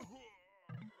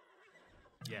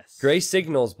 Yes. Gray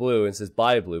signals blue and says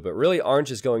bye blue, but really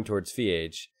orange is going towards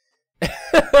Fiage.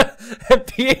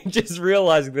 Fiage is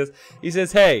realizing this. He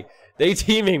says, hey, they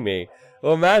teaming me.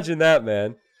 Well, imagine that,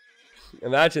 man.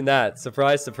 Imagine that.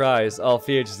 Surprise, surprise. Oh,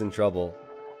 Fiage is in trouble.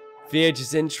 Fiage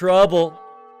is in trouble.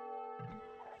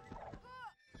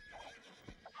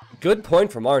 Good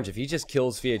point from Orange if he just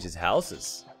kills Fiage's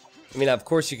houses. I mean, of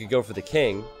course you could go for the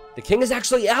king, The king is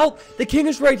actually out! The king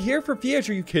is right here for PH.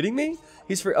 Are you kidding me?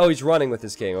 He's for... Oh, he's running with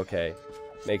his king. Okay.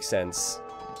 Makes sense.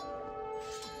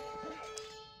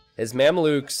 His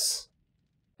Mamelukes...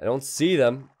 I don't see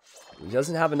them. He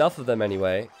doesn't have enough of them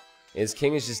anyway. His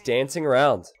king is just dancing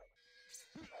around.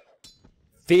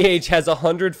 VH has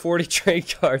 140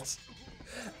 trade cards.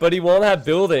 But he won't have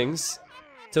buildings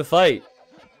to fight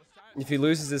if he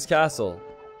loses his castle.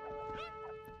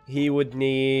 He would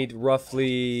need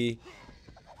roughly...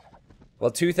 Well,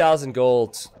 2,000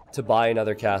 gold to buy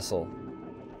another castle.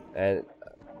 And...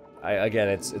 again,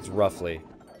 it's roughly.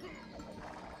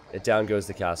 Down goes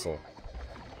the castle.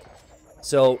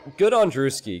 So, good on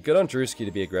Drewski. Good on Drewski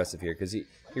to be aggressive here, because he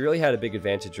really had a big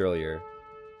advantage earlier.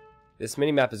 This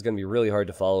minimap is going to be really hard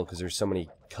to follow because there's so many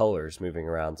colors moving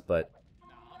around, but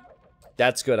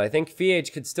that's good. I think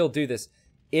VH could still do this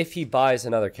if he buys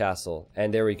another castle.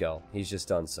 And there we go. He's just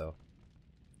done so.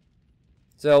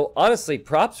 So, honestly,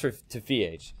 props to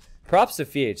VH. Props to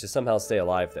VH to somehow stay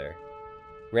alive there.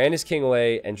 Ran his king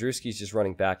away, and Drewski's just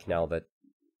running back now that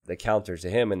the counters to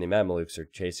him and the Mamelukes are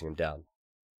chasing him down.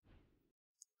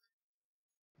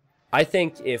 I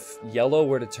think if yellow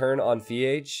were to turn on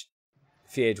VH,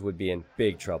 VH would be in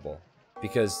big trouble.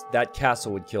 Because that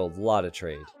castle would kill a lot of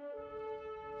trade.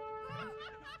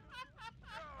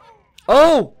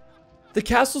 Oh! The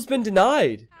castle's been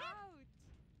denied!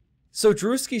 So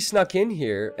Drewski snuck in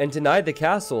here and denied the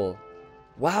castle.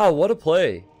 Wow, what a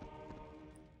play.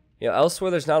 You know,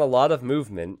 elsewhere there's not a lot of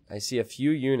movement. I see a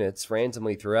few units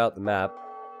randomly throughout the map.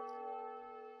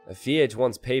 VH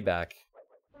wants payback.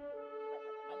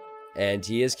 And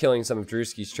he is killing some of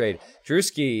Drewski's trade.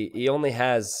 Drewski, he only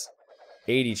has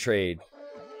 80 trade.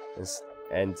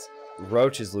 And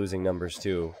Roach is losing numbers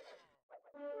too.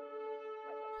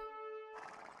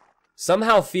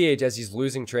 Somehow VH, as he's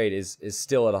losing trade, is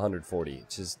still at 140,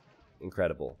 which is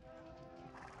incredible.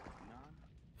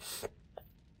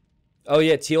 Oh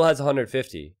yeah, Teal has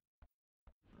 150.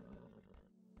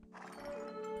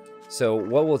 So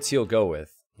what will Teal go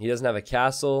with? He doesn't have a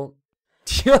castle.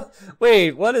 Teal,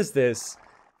 wait, what is this?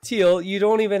 Teal, you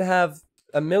don't even have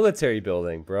a military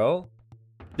building, bro.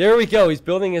 There we go. He's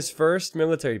building his first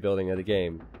military building of the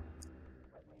game.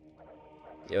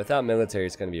 Yeah, without military,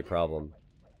 it's going to be a problem.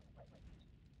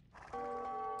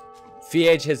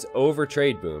 VH has over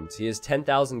trade boomed. He has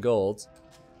 10,000 gold.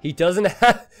 He doesn't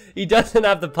have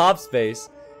the pop space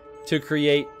to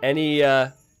create any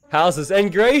houses.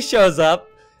 And Gray shows up,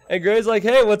 and Gray's like,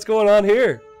 "Hey, what's going on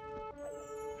here?"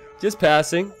 Just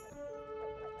passing.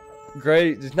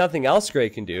 Gray, there's nothing else Gray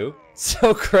can do.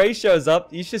 So Gray shows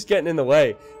up. He's just getting in the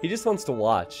way. He just wants to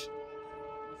watch.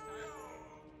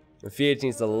 VH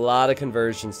needs a lot of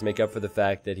conversions to make up for the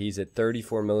fact that he's at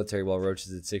 34 military while Roach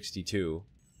is at 62.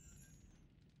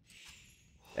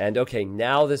 And okay,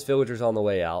 now this villager's on the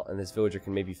way out, and this villager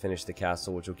can maybe finish the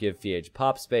castle, which will give VH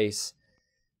pop space,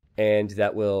 and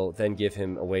that will then give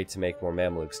him a way to make more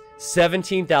Mamelukes.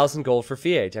 17,000 gold for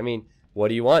VH. I mean, what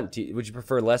do you want? Would you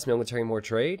prefer less military, more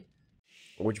trade?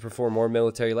 Or would you prefer more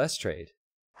military, less trade?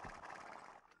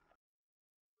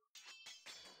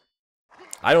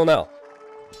 I don't know.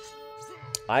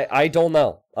 I don't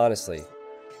know, honestly.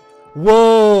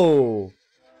 Whoa!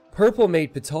 Purple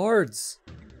made petards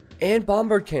and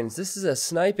bombard cannons. This is a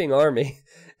sniping army.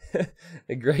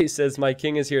 Gray says, "My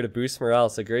king is here to boost morale."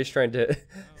 So Gray's trying to...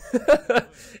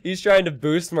 He's trying to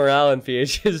boost morale in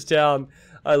VH's town.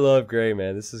 I love Gray,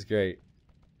 man. This is great.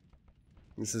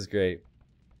 This is great.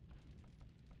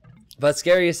 But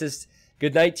Scariest says,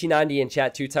 "Good night, T90 in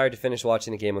chat. Too tired to finish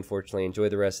watching the game, unfortunately. Enjoy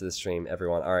the rest of the stream,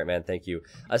 everyone." Alright, man. Thank you.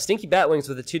 Stinky Batwings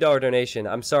with a $2 donation.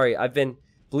 I'm sorry. I've been,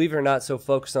 believe it or not, so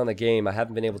focused on the game, I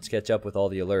haven't been able to catch up with all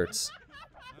the alerts.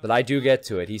 But I do get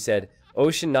to it. He said,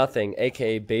 "Ocean nothing,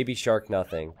 aka Baby Shark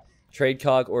nothing. Trade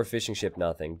cog or fishing ship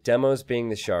nothing. Demos being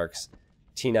the sharks.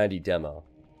 T90 demo."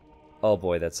 Oh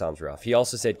boy, that sounds rough. He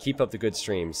also said, "Keep up the good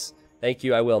streams." Thank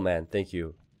you, I will, man. Thank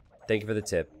you. Thank you for the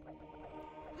tip.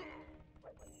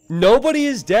 Nobody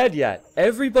is dead yet.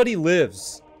 Everybody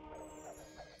lives.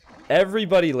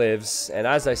 Everybody lives. And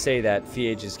as I say that,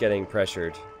 VH is getting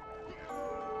pressured.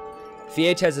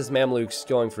 VH has his Mamelukes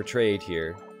going for trade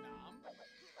here.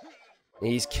 And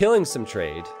he's killing some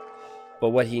trade. But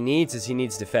what he needs is he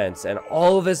needs defense. And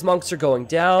all of his monks are going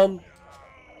down.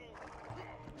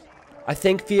 I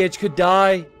think VH could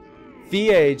die.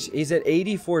 VH, he's at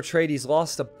 84 trade. He's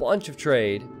lost a bunch of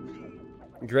trade.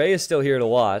 Gray is still here to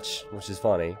watch, which is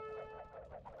funny.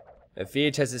 If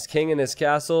VH has his king in his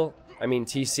castle, I mean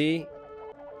TC,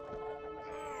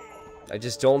 I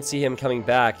just don't see him coming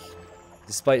back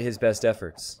despite his best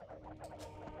efforts.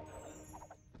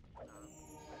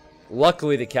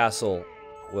 Luckily the castle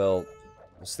will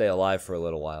will stay alive for a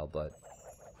little while, but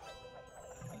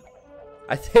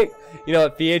I think, you know,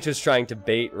 FH was trying to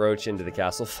bait Roach into the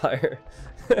castle fire.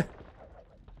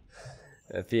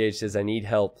 FH says, I need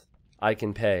help. I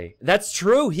can pay. That's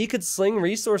true. He could sling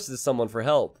resources to someone for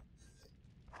help.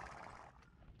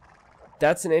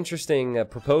 That's an interesting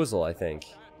proposal, I think.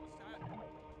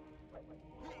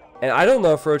 And I don't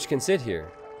know if Roach can sit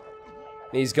here.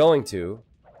 He's going to.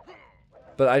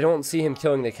 But I don't see him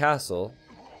killing the castle.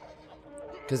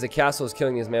 Because the castle is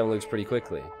killing his Mamelukes pretty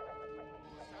quickly.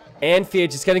 And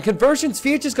FH is getting conversions.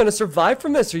 FH is going to survive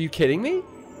from this. Are you kidding me?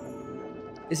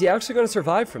 Is he actually going to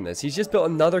survive from this? He's just built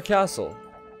another castle.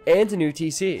 And a new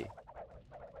TC.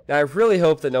 Now, I really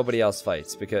hope that nobody else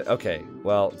fights. Because, okay,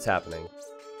 well, it's happening.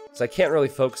 So I can't really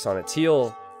focus on it.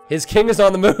 Teal, his king is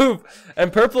on the move.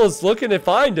 And Purple is looking to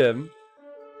find him.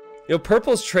 You know,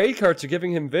 Purple's trade carts are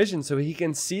giving him vision. So he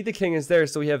can see the king is there.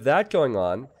 So we have that going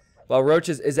on. While Roach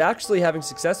is actually having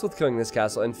success with killing this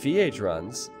castle. And FH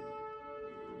runs.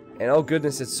 And oh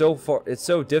goodness, it's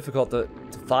so difficult to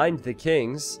find the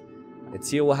kings. And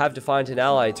Teal will have to find an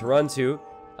ally to run to.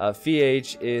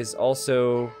 FH is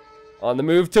also on the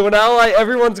move to an ally.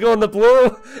 Everyone's going to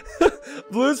blue.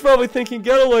 Blue's probably thinking,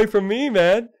 get away from me,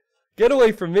 man. Get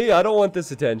away from me. I don't want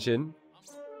this attention.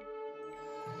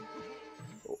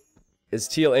 Is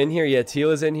Teal in here? Yeah,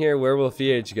 Teal is in here. Where will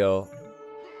FH go?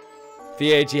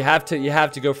 FH, you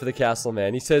have to go for the castle,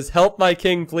 man. He says, help my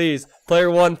king, please. Player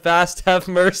 1, fast, have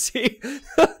mercy.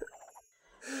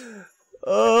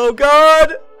 Oh,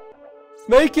 God.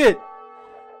 Make it.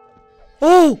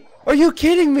 Oh, are you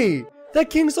kidding me? That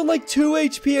king's on like 2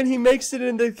 HP and he makes it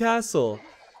into the castle.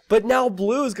 But now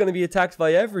blue is going to be attacked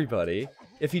by everybody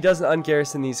if he doesn't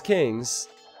ungarrison these kings.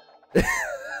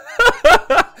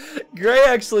 Gray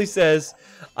actually says,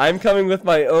 I'm coming with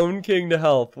my own king to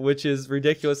help, which is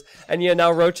ridiculous. And yeah,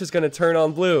 now Roach is going to turn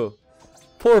on blue.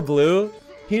 Poor blue.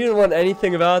 He didn't want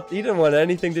anything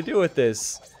to do with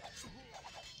this.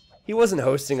 He wasn't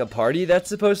hosting a party. That's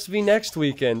supposed to be next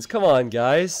weekend. Come on,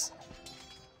 guys.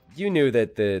 You knew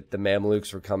that the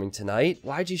Mamelukes were coming tonight.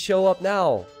 Why'd you show up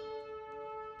now?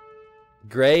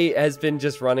 Gray has been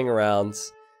just running around.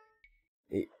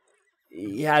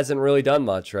 He hasn't really done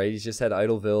much, right? He's just had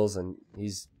idle vills and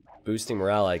he's boosting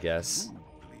morale, I guess.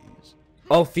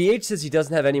 Oh, FH says he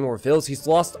doesn't have any more vills. He's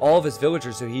lost all of his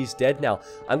villagers, so he's dead now.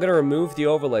 I'm going to remove the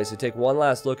overlay, so take one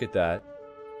last look at that.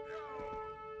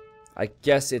 I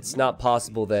guess it's not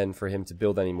possible then for him to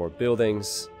build any more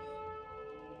buildings.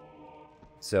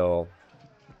 So,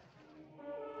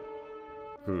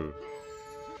 Blue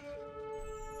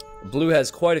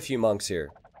has quite a few monks here.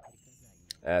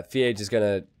 FH is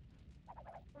gonna,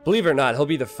 believe it or not, he'll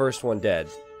be the first one dead.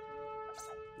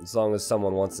 As long as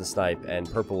someone wants to snipe,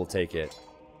 and Purple will take it.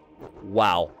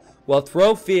 Wow. Well,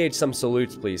 throw FH some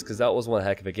salutes, please, because that was one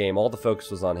heck of a game. All the focus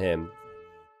was on him.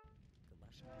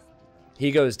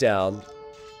 He goes down,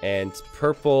 and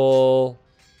Purple...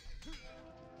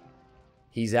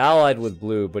 He's allied with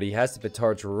Blue, but he has the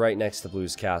Batards right next to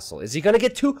Blue's castle. Is he gonna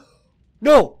get two?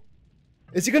 No!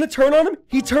 Is he gonna turn on him?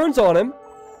 He turns on him.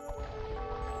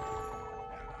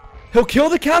 He'll kill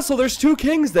the castle. There's 2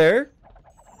 kings there.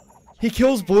 He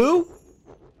kills Blue.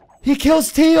 He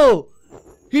kills Teal.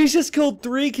 He's just killed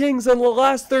 3 kings in the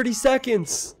last 30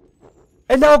 seconds.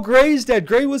 And now Gray's dead.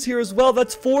 Gray was here as well.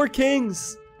 That's 4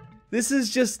 kings. This is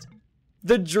just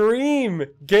the dream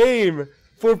game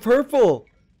for Purple.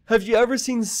 Have you ever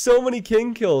seen so many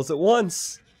king kills at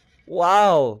once?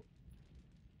 Wow.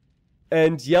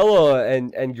 And yellow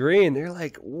and green, they're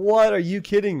like, what? Are you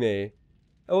kidding me?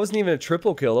 That wasn't even a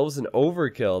triple kill. That was an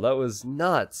overkill. That was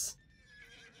nuts.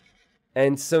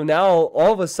 And so now,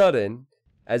 all of a sudden,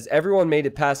 as everyone made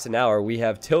it past an hour, we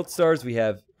have Tilt Stars, we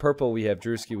have Purple, we have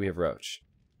Drewski, we have Roach.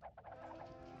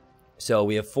 So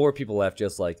we have 4 people left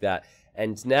just like that.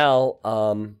 And now,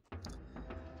 I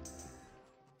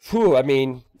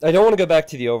mean, I don't want to go back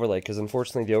to the overlay, because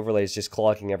unfortunately the overlay is just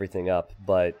clogging everything up,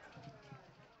 but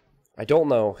I don't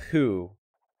know who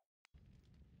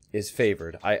is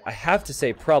favored. I have to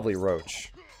say probably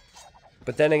Roach.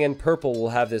 But then again, Purple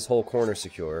will have this whole corner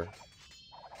secure.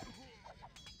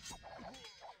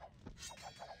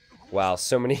 Wow,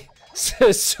 so many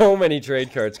so many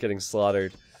trade cards getting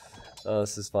slaughtered. Oh,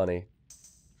 this is funny.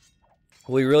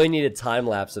 We really need a time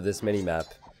lapse of this minimap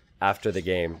after the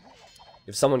game.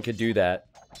 If someone could do that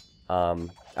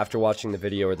after watching the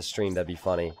video or the stream, that'd be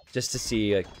funny. Just to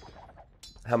see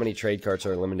how many trade cards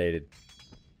are eliminated.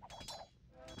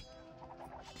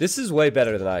 This is way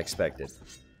better than I expected.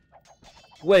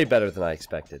 Way better than I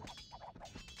expected.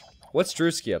 What's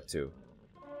Drewski up to?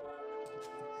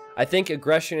 I think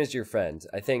aggression is your friend.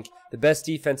 I think the best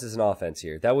defense is an offense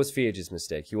here. That was Fiage's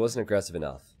mistake. He wasn't aggressive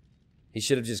enough. He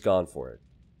should have just gone for it.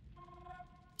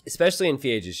 Especially in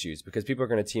Fiage's shoes, because people are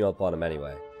going to team up on him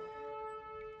anyway.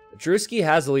 Drewski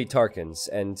has elite Tarkans,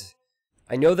 and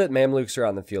I know that Mamluks are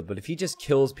out in the field, but if he just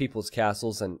kills people's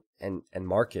castles and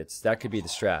markets, that could be the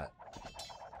strat.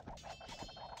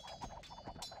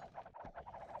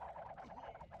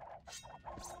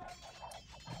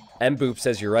 Mboop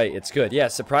says you're right, it's good. Yeah,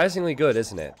 surprisingly good,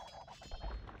 isn't it?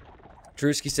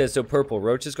 Drewski says, so purple,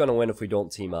 Roach is going to win if we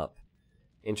don't team up.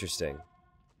 Interesting.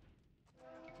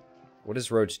 What is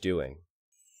Roach doing?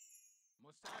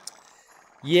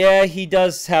 Yeah, he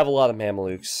does have a lot of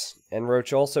Mamelukes. And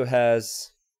Roach also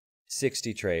has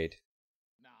 60 trade.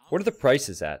 What are the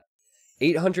prices at?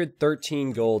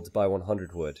 813 gold to buy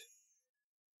 100 wood.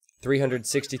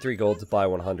 363 gold to buy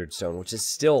 100 stone, which is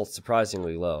still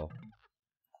surprisingly low.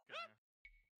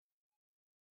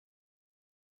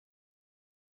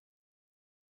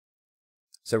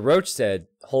 So Roach said,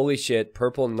 holy shit,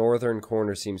 purple northern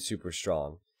corner seems super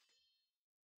strong.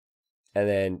 And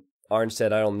then Orange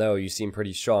said, I don't know, you seem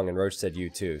pretty strong. And Roach said, you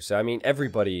too. So, I mean,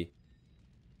 everybody...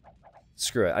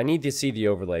 Screw it. I need to see the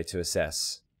overlay to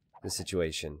assess the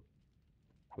situation.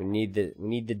 We need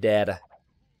the data.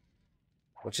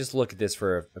 Let's just look at this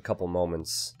for a couple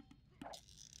moments.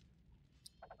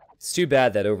 It's too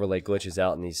bad that overlay glitches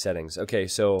out in these settings. Okay,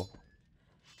 so...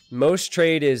 Most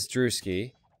trade is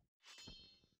Drewski.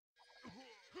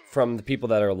 From the people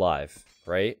that are alive,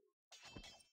 right?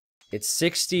 It's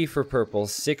 60 for purple,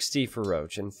 60 for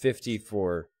Roach, and 50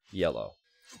 for yellow.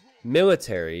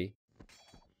 Military,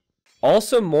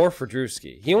 also more for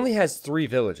Drewski. He only has 3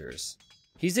 villagers.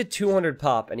 He's at 200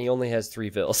 pop, and he only has 3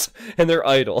 vills, and they're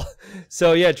idle.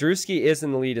 So yeah, Drewski is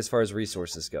in the lead as far as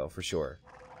resources go, for sure.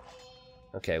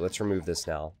 Okay, let's remove this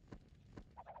now.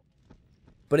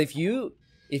 But if you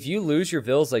lose your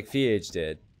vills like Fiage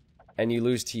did, and you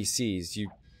lose TCs, you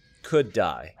could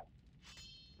die.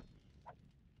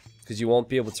 Because you won't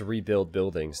be able to rebuild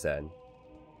buildings then.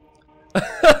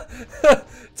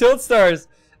 Tiltstars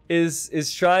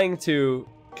is trying to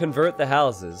convert the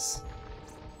houses.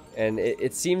 And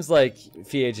it seems like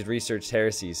Fiage had researched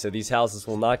heresies, so these houses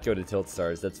will not go to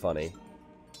Tiltstars. That's funny.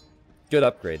 Good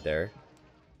upgrade there.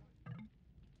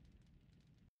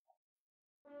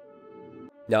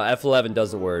 Now F11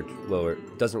 doesn't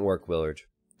work, Willard.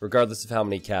 Regardless of how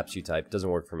many caps you type, it doesn't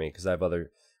work for me because I have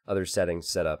other settings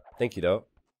set up. Thank you, though.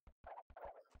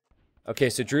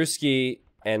 Okay, so Drewski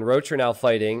and Roach are now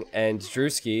fighting, and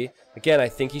Drewski, again, I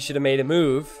think he should have made a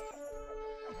move.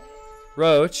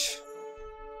 Roach,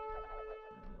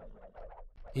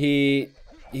 he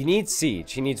needs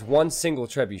siege. He needs one single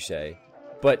trebuchet,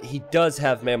 but he does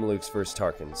have Mamelukes versus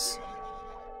Tarkans.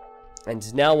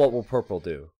 And now what will purple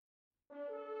do?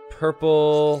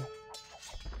 Purple,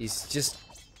 he's just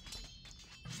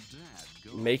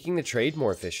making the trade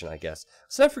more efficient, I guess.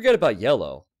 Let's not forget about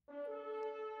yellow.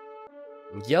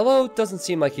 Yellow doesn't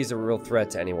seem like he's a real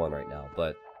threat to anyone right now,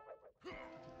 but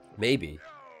maybe.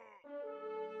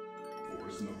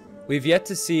 We've yet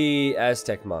to see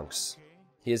Aztec monks.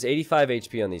 He has 85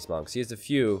 HP on these monks. He has a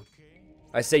few.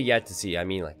 I say yet to see, I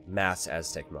mean like mass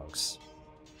Aztec monks.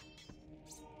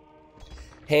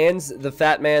 Hands, the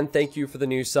fat man, thank you for the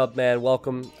new sub, man.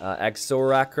 Welcome.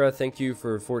 Axorakra, thank you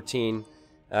for 14.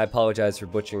 I apologize for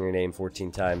butchering your name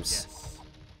 14 times. Yes.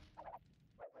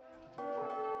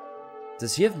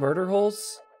 Does he have murder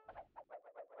holes?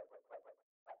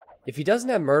 If he doesn't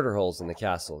have murder holes in the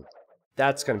castle,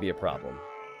 that's going to be a problem.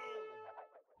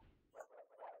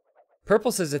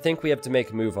 Purple says, I think we have to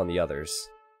make a move on the others.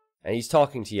 And he's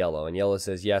talking to Yellow, and Yellow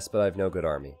says, yes, but I have no good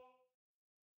army.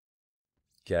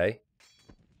 Okay.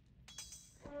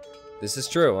 This is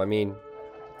true, I mean...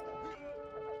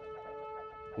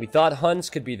 We thought Huns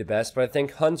could be the best, but I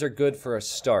think Huns are good for a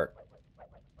start.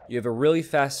 You have a really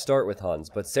fast start with Huns,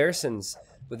 but Saracens,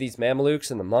 with these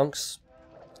Mamelukes and the monks,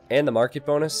 and the market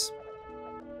bonus,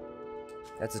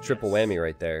 that's a triple whammy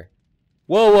right there.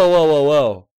 Whoa, whoa, whoa, whoa,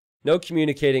 whoa! No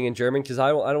communicating in German, because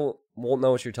I won't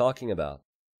know what you're talking about.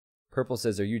 Purple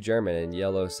says, are you German? And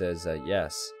Yellow says,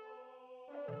 yes.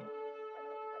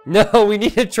 No, we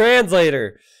need a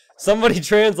translator! Somebody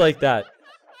translate that!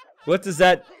 What does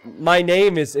that... My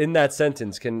name is in that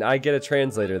sentence. Can I get a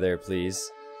translator there, please?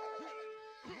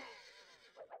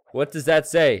 What does that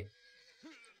say?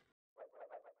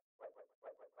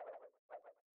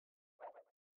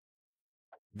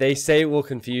 They say it will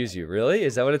confuse you. Really?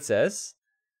 Is that what it says?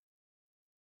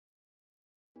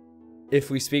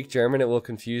 If we speak German, it will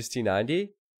confuse T90?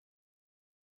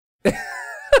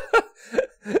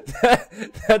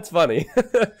 That's funny.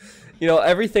 You know,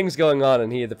 everything's going on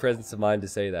and he had the presence of mind to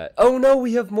say that. Oh no,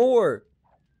 we have more!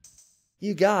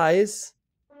 You guys.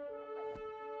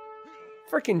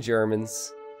 Frickin'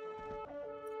 Germans.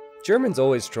 Germans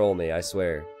always troll me, I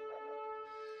swear.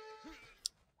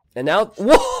 And now,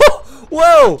 whoa!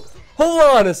 Whoa! Hold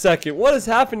on a second, what is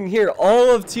happening here?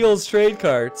 All of Teal's trade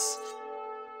carts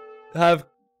have,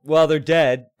 well, they're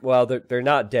dead. Well, they're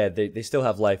not dead, they still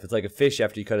have life. It's like a fish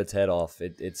after you cut its head off.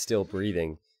 It's still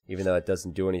breathing, even though it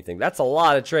doesn't do anything. That's a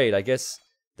lot of trade. I guess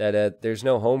that there's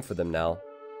no home for them now.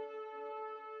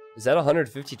 Is that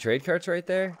 150 trade carts right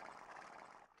there?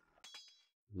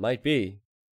 Might be.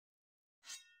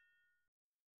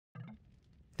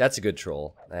 That's a good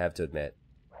troll, I have to admit.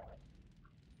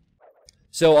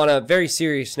 So on a very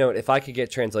serious note, if I could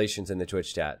get translations in the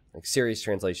Twitch chat, like serious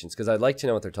translations, because I'd like to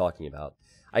know what they're talking about.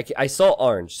 I saw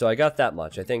orange, so I got that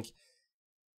much. I think,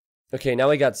 okay, now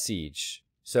I got siege.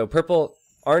 So purple,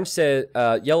 orange says,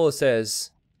 yellow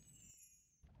says,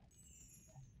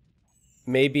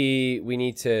 maybe we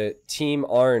need to team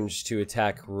orange to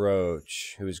attack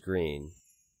Roach, who's green.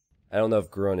 I don't know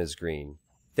if Gruon is green.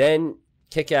 Then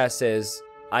Kickass says,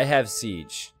 I have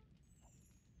siege.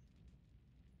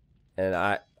 And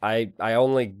I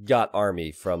only got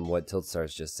army from what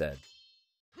Tiltstars just said.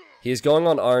 He is going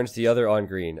on orange, the other on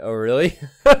green. Oh, really?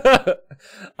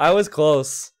 I was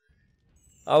close.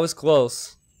 I was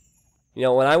close. You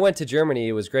know, when I went to Germany,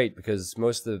 it was great because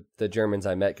most of the Germans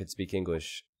I met could speak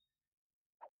English.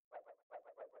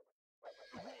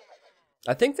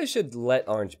 I think they should let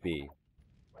orange be.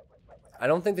 I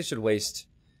don't think they should waste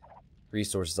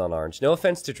resources on orange. No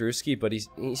offense to Drewski, but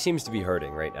he seems to be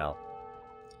hurting right now.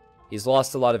 He's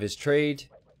lost a lot of his trade.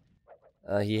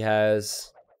 He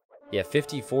has,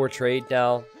 54 trade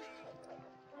now.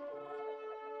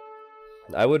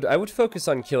 I would focus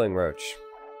on killing Roach.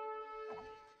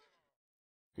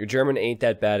 Your German ain't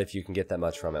that bad if you can get that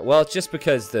much from it. Well, it's just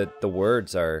because the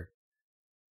words are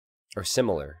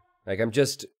similar. Like I'm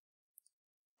just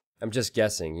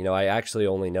guessing. You know, I actually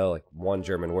only know like one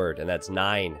German word, and that's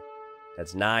 9.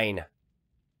 That's 9.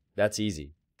 That's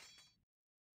easy.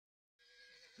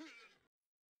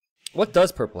 What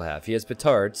does purple have? He has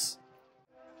petards.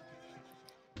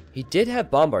 He did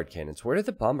have bombard cannons. Where did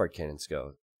the bombard cannons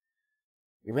go?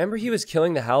 Remember he was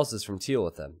killing the houses from Teal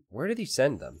with them. Where did he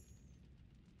send them?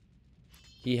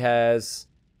 He has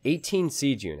 18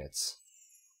 siege units.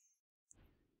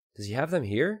 Does he have them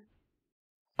here?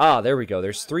 Ah, there we go.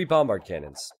 There's 3 bombard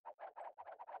cannons.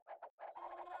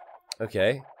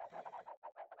 Okay.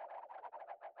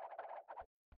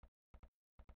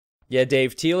 Yeah,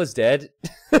 Dave, Teal is dead.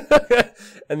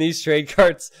 And these trade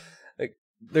carts, like,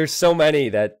 there's so many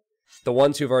that the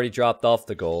ones who've already dropped off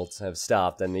the gold have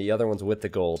stopped, and the other ones with the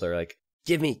gold are like,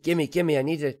 give me, I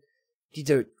need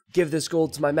to give this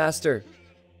gold to my master.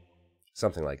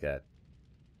 Something like that.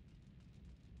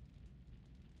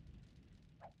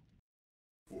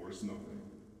 Force nothing.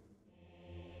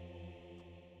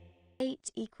 8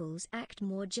 equals act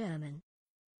more German.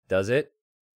 Does it?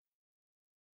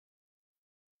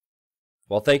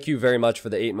 Well, thank you very much for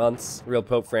the 8 months, Real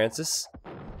Pope Francis.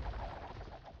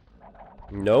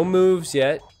 No moves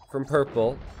yet from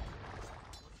purple.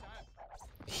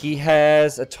 He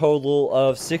has a total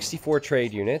of 64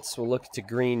 trade units. We'll look to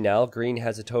green now. Green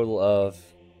has a total of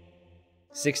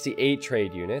 68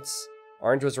 trade units.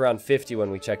 Orange was around 50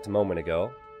 when we checked a moment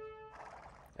ago.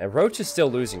 And Roach is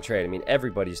still losing trade. I mean,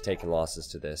 everybody's taking losses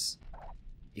to this.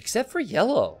 Except for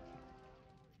yellow.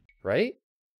 Right?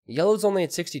 Yellow's only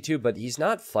at 62, but he's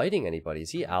not fighting anybody.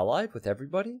 Is he allied with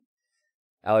everybody?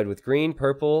 Allied with green,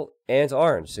 purple, and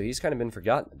orange. So he's kind of been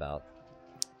forgotten about.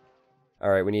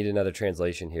 Alright, we need another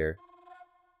translation here.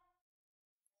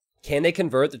 Can they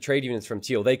convert the trade units from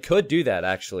Teal? They could do that,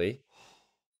 actually.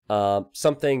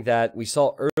 Something that we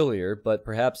saw earlier, but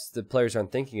perhaps the players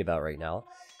aren't thinking about right now.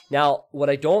 Now,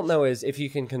 what I don't know is if you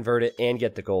can convert it and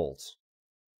get the gold.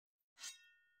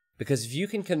 Because if you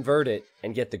can convert it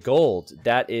and get the gold,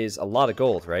 that is a lot of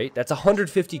gold, right? That's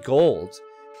 150 gold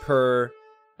per,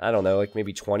 I don't know, like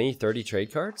maybe 20, 30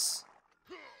 trade cards?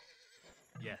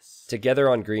 Yes. Together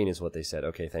on green is what they said.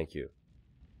 Okay, thank you.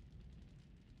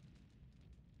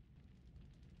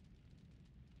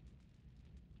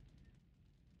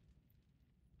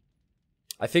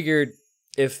 I figured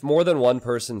if more than one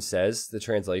person says the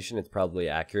translation, it's probably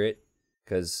accurate.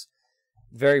 Because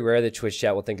very rare that Twitch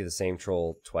chat will think of the same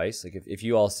troll twice. Like if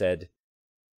you all said,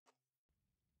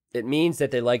 it means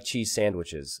that they like cheese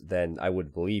sandwiches, then I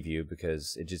would believe you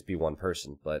because it'd just be one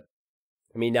person. But,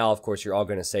 I mean, now, of course, you're all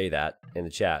going to say that in the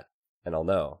chat, and I'll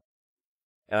know.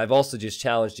 And I've also just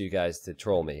challenged you guys to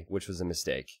troll me, which was a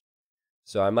mistake.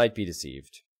 So I might be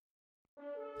deceived.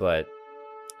 But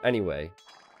anyway.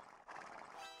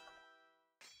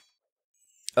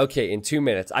 Okay, in 2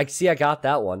 minutes. I got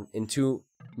that one. In 2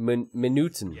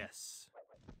 Minuten. Yes.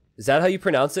 Is that how you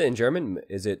pronounce it in German?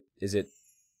 Is it?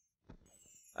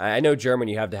 I know German,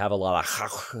 you have to have a lot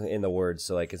of in the words,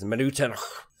 so like, it's Minuten.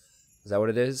 Is that what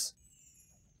it is?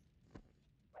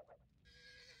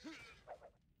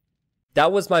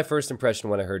 That was my first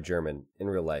impression when I heard German in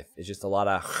real life. It's just a lot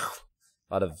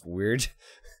of weird.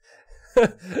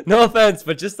 No offense,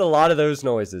 but just a lot of those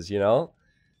noises, you know?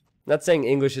 Not saying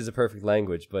English is a perfect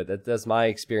language, but that's my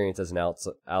experience as an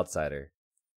outsider.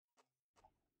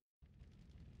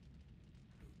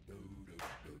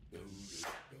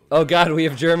 Oh god, we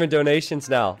have German donations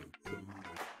now.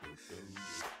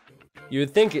 You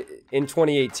would think in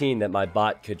 2018 that my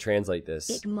bot could translate this.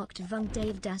 Ik mocht van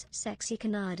Dave das sexy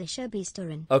Canadische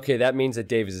beesteren. Okay, that means that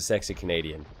Dave is a sexy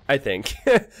Canadian. I think.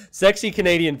 Sexy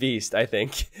Canadian beast, I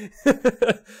think.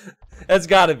 That's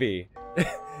gotta be.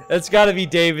 That's gotta be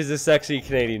Dave is a sexy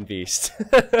Canadian beast.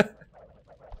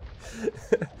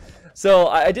 So,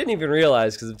 I didn't even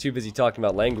realize because I'm too busy talking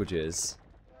about languages.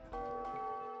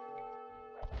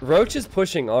 Roach is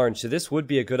pushing orange, so this would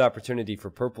be a good opportunity for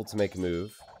purple to make a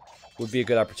move. Would be a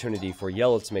good opportunity for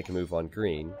yellow to make a move on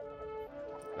green.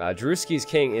 Drewski's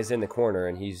king is in the corner,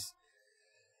 and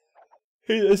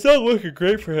it's not looking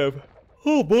great for him.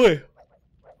 Oh boy.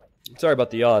 Sorry about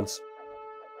the yawns.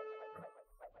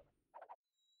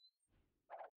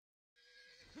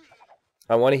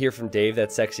 I want to hear from Dave,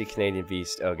 that sexy Canadian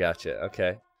beast. Oh, gotcha.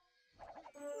 Okay.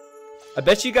 I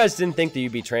bet you guys didn't think that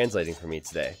you'd be translating for me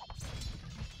today.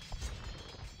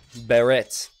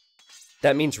 Barrett.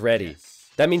 That means ready. Yes.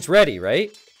 That means ready,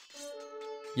 right?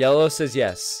 Yellow says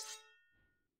yes.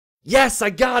 Yes, I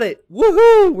got it!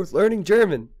 Woohoo! We're learning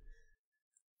German.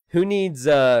 Who needs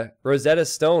Rosetta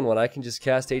Stone when I can just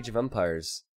cast Age of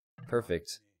Empires?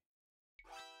 Perfect.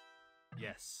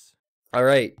 Yes.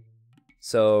 Alright.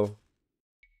 So,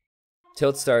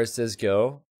 Tilt Stars says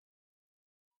go.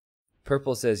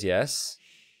 Purple says yes.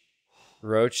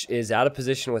 Roach is out of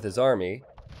position with his army.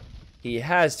 He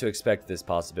has to expect this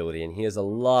possibility, and he has a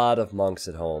lot of monks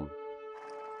at home.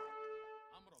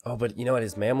 Oh, but you know what?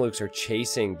 His Mamluks are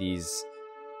chasing these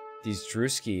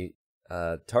Drewski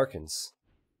Tarkans.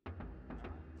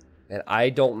 And I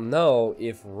don't know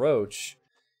if Roach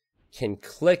can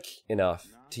click enough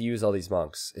to use all these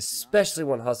monks, especially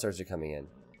when Hussars are coming in.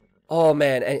 Oh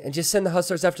man, and just send the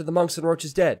Hussars after the monks and Roach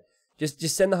is dead. Just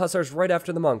send the Hussars right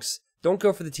after the monks. Don't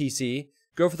go for the TC,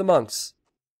 go for the monks.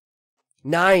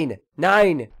 9,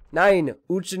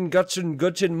 Uchen,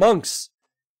 Gutchen, monks.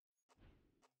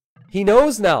 He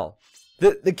knows now.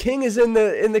 The king is in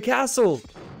the castle.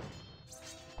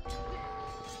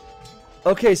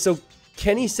 Okay, so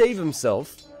can he save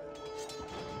himself?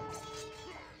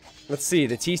 Let's see.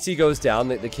 The TC goes down.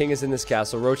 The king is in this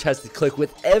castle. Roach has to click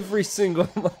with every single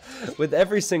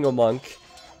monk.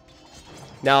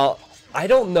 Now, I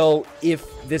don't know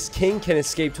if this king can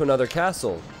escape to another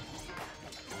castle.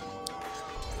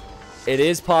 It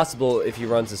is possible if he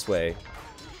runs this way.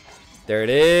 There it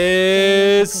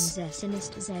is!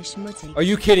 Are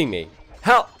you kidding me?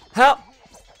 How?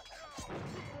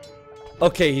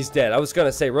 Okay, he's dead. I was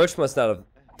gonna say, Roach must not have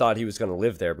thought he was gonna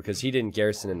live there because he didn't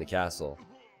garrison in the castle.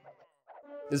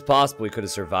 It's possible he could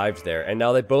have survived there. And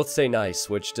now they both say nice,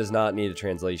 which does not need a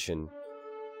translation.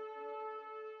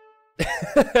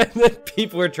 And then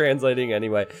people are translating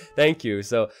anyway. Thank you.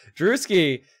 So,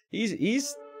 Drewski,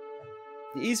 he's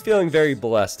feeling very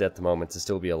blessed at the moment to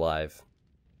still be alive.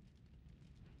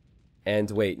 And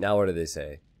wait, now what do they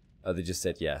say? Oh, they just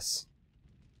said yes.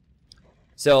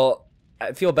 So,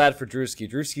 I feel bad for Drewski.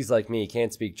 Drewski's like me, he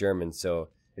can't speak German, so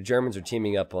the Germans are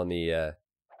teaming up on the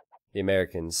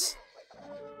Americans.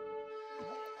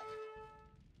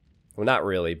 Well, not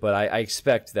really, but I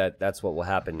expect that that's what will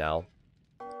happen now.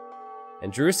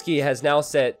 And Drewski has now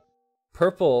set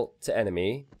purple to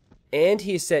enemy, and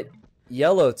he set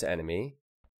yellow to enemy.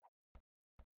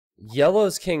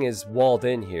 Yellow's king is walled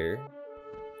in here.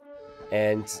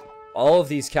 And all of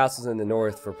these castles in the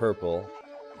north for purple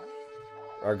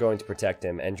are going to protect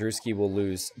him. And Drewski will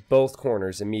lose both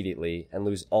corners immediately and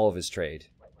lose all of his trade.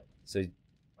 So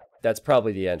that's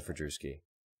probably the end for Drewski.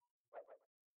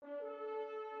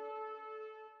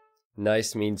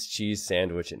 Nice means cheese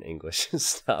sandwich in English.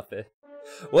 Stop it.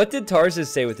 What did Tarzus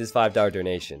say with his $5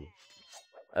 donation?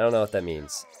 I don't know what that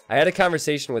means. I had a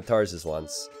conversation with Tarzus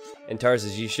once. And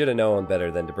Tarzus, you should have known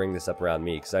better than to bring this up around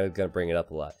me, because I was going to bring it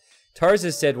up a lot.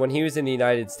 Tarzus said when he was in the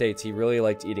United States, he really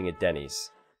liked eating at Denny's.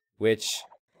 Which,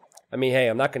 I mean, hey,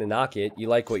 I'm not going to knock it. You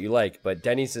like what you like. But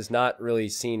Denny's is not really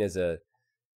seen as a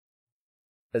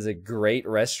as a great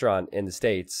restaurant in the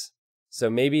States. So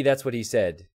maybe that's what he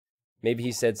said. Maybe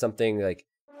he said something like,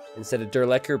 instead of Der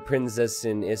lecker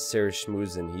Prinzessin ist sehr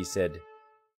schmusen, he said,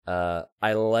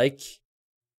 I like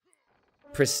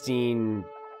pristine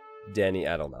Denny.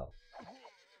 I don't know.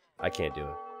 I can't do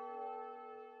it.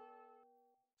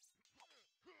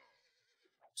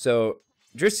 So,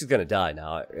 Drewski's gonna die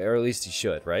now, or at least he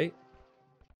should, right?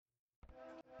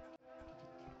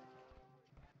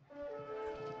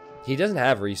 He doesn't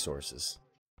have resources.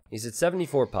 He's at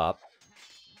 74 pop.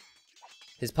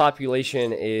 His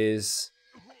population is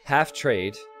half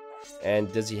trade.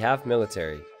 And does he have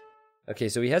military? Okay,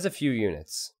 so he has a few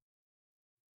units.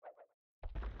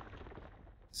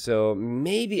 So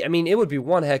maybe, I mean, it would be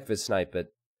one heck of a snipe,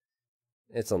 but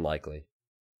it's unlikely.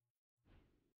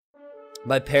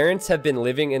 My parents have been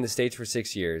living in the States for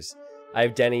 6 years. I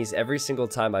have Denny's every single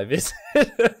time I visit.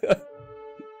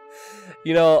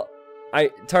 You know,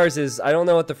 Tarz, I don't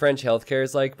know what the French healthcare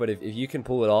is like, but if you can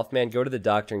pull it off, man, go to the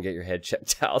doctor and get your head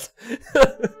checked out.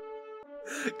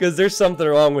 Because there's something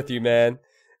wrong with you, man.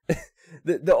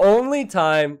 The only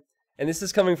time, and this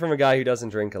is coming from a guy who doesn't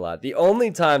drink a lot, the only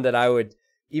time that I would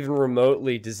even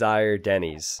remotely desire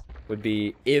Denny's would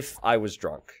be if I was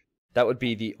drunk. That would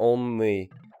be the only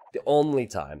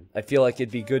time. I feel like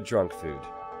it'd be good drunk food.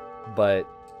 But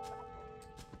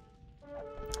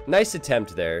nice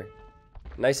attempt there.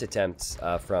 Nice attempt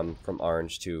from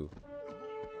Orange to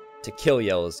kill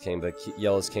Yellow's King, but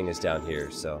Yellow's King is down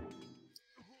here, so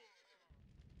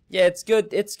yeah, it's good.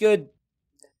 It's good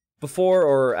before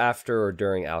or after or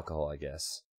during alcohol, I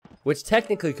guess, which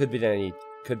technically could be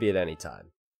at any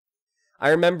time. I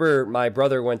remember my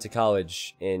brother went to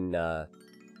college in a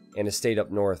state up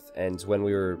north, and when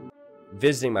we were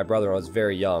visiting my brother when I was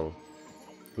very young,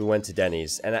 we went to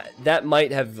Denny's, and that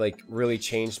might have like really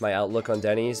changed my outlook on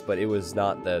Denny's, but it was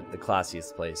not the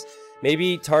classiest place.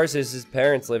 Maybe Tarz's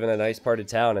parents live in a nice part of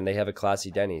town and they have a classy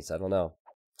Denny's. I don't know.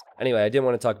 Anyway, I didn't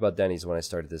want to talk about Denny's when I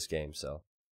started this game, so.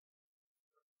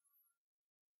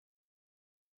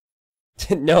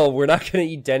 No, we're not going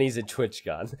to eat Denny's at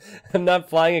TwitchCon. I'm not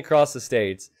flying across the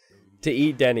states to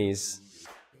eat Denny's.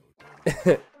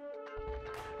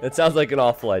 That sounds like an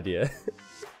awful idea.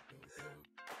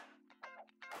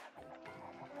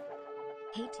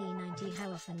 Hey T90,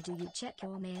 how often do you check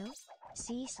your mail?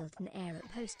 See Sultan Air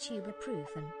at Posttuber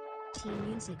Proofen. Team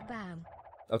Music Bam.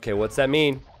 Okay, what's that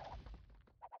mean?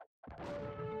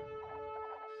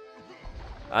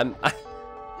 I'm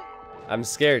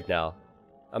scared now.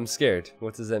 I'm scared.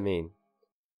 What does that mean?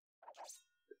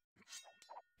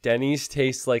 Denny's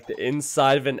tastes like the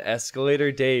inside of an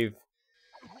escalator, Dave.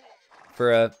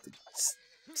 For a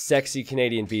sexy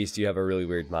Canadian beast, you have a really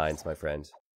weird mind, my friend.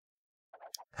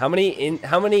 How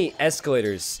many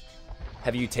escalators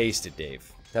have you tasted,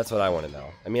 Dave? That's what I want to know.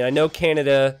 I mean, I know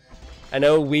Canada, I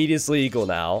know weed is legal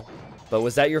now, but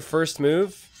was that your first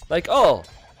move? Like, oh,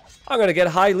 I'm gonna get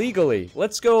high legally.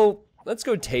 Let's go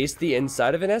taste the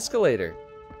inside of an escalator.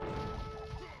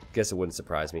 Guess it wouldn't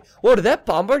surprise me. Whoa, did that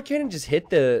bombard cannon just hit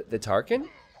the Tarkin?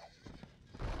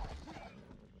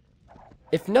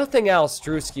 If nothing else,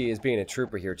 Drewski is being a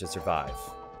trooper here to survive.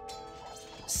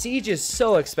 Siege is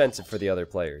so expensive for the other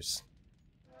players.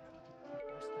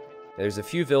 There's a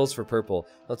few vills for purple.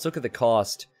 Let's look at the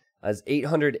cost. As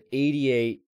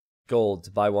 888 gold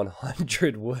to buy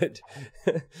 100 wood.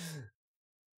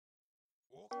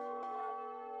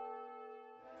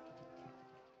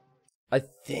 I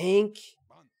think...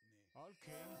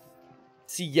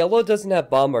 See, yellow doesn't have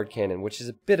bombard cannon, which is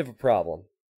a bit of a problem.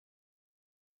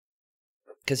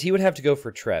 Because he would have to go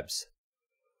for Trebs.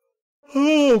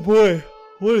 Oh boy.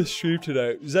 What a stream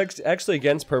tonight. He's actually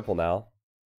against purple now.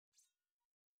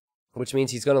 Which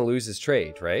means he's going to lose his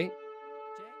trade, right?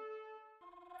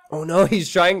 Oh no,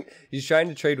 he's trying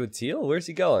to trade with teal? Where's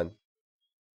he going?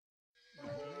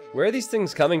 Where are these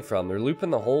things coming from? They're looping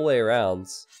the whole way around.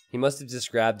 He must have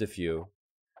just grabbed a few.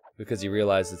 Because he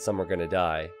realized that some were going to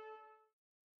die.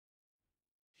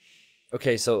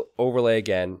 Okay, so overlay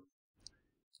again.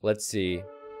 Let's see.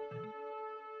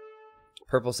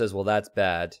 Purple says, well, that's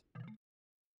bad.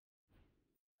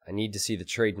 I need to see the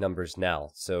trade numbers now.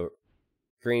 So,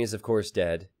 green is, of course,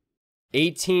 dead.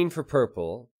 18 for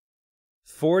purple.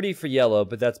 40 for yellow,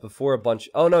 but that's before a bunch...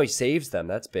 Oh, no, he saves them.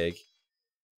 That's big.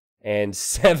 And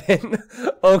 7...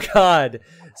 Oh, God.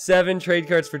 7 trade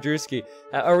cards for Drewski.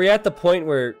 Are we at the point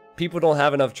where people don't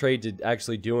have enough trade to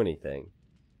actually do anything?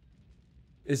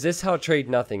 Is this how trade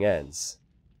nothing ends?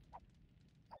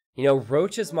 You know,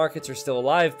 Roach's markets are still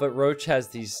alive, but Roach has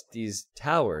these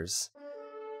towers.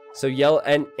 So yellow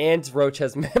and Roach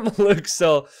has Mameluke,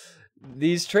 so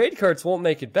these trade cards won't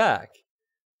make it back.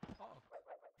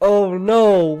 Oh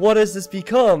no, what has this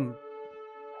become?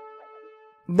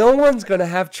 No one's gonna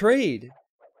have trade.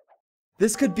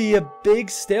 This could be a big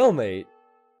stalemate.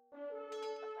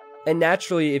 And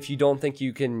naturally, if you don't think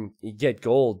you can get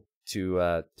gold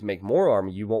to make more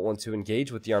army, you won't want to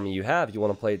engage with the army you have. You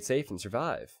want to play it safe and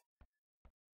survive.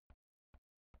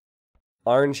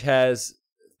 Orange has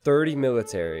 30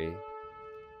 military.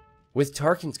 With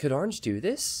Tarkans, could Orange do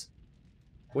this?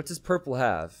 What does Purple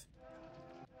have?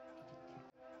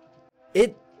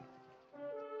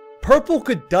 Purple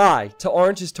could die to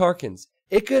Orange's Tarkans.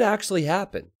 It could actually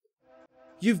happen.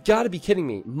 You've got to be kidding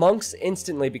me. Monks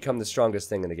instantly become the strongest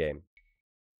thing in the game.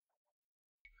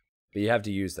 But you have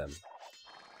to use them.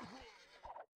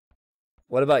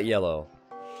 What about yellow?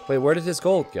 Wait, where did his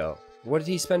gold go? What did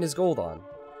he spend his gold on?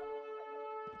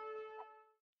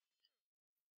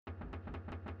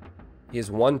 He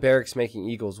has 1 barracks making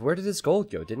eagles. Where did his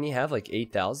gold go? Didn't he have like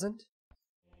 8,000?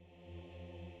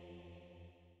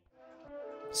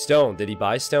 Stone. Did he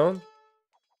buy stone?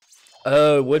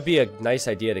 Oh, it would be a nice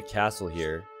idea to castle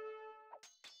here.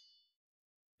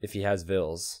 If he has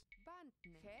vills.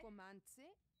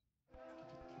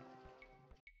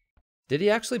 Did he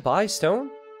actually buy stone?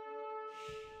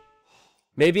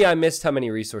 Maybe I missed how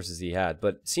many resources he had,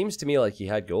 but it seems to me like he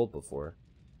had gold before.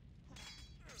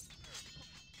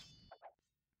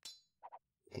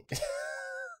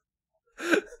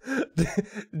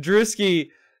 Drewski,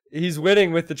 he's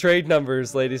winning with the trade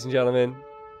numbers, ladies and gentlemen.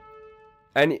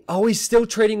 And, oh, he's still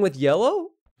trading with yellow?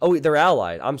 Oh, they're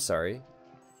allied. I'm sorry.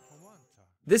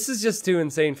 This is just too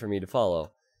insane for me to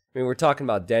follow. I mean, we're talking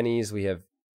about Denny's. We have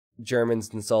Germans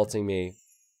insulting me.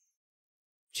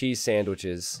 Cheese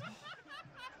sandwiches.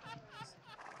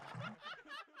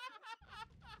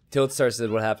 Tiltstar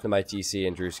said, what happened to my TC?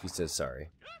 And Drewski says, sorry.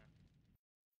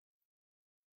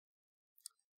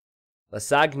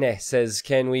 Lasagne says,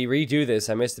 can we redo this?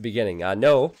 I missed the beginning.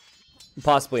 No.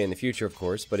 Possibly in the future, of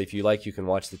course. But if you like, you can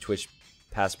watch the Twitch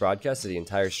past broadcast of the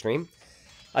entire stream.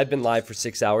 I've been live for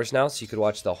 6 hours now, so you could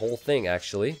watch the whole thing,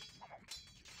 actually.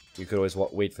 You could always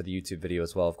wait for the YouTube video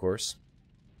as well, of course.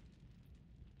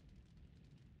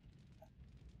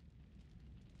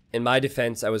 In my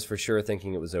defense, I was for sure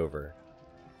thinking it was over.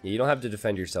 You don't have to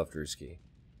defend yourself, Drewski.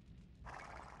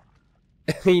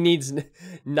 He needs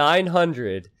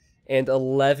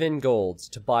 911 golds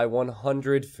to buy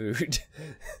 100 food.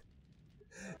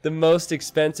 The most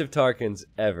expensive Tarkans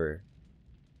ever.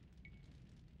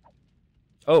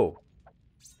 Oh.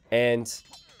 And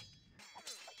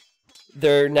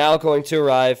they're now going to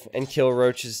arrive and kill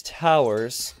Roach's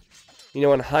towers. You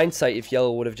know, in hindsight, if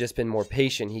Yellow would have just been more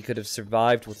patient, he could have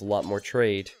survived with a lot more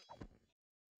trade.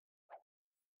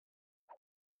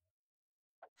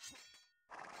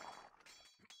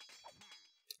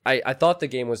 I thought the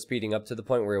game was speeding up to the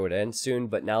point where it would end soon,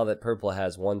 but now that Purple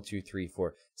has 1, 2, 3,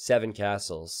 4, 7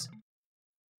 castles,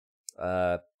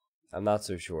 I'm not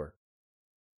so sure.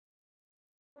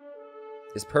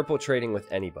 Is Purple trading with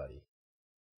anybody?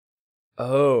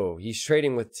 Oh, he's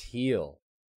trading with Teal.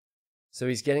 So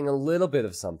he's getting a little bit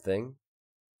of something.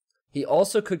 He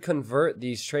also could convert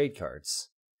these trade cards.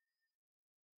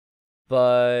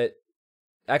 But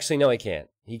actually, no, he can't.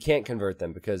 He can't convert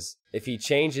them because if he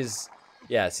changes...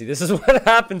 Yeah, see, this is what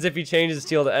happens if he changes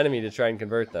Teal to enemy to try and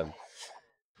convert them.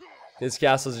 His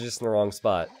castles are just in the wrong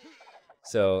spot.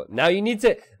 So now you need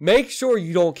to make sure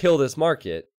you don't kill this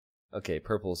market. Okay,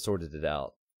 Purple sorted it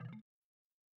out.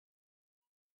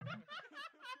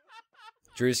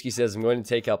 Drewski says, I'm going to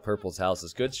take out Purple's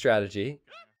houses. Good strategy.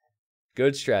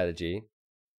 Good strategy.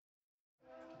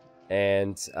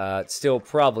 And still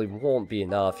probably won't be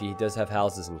enough. He does have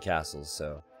houses and castles,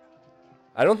 so...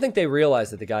 I don't think they realize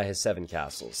that the guy has 7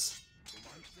 castles.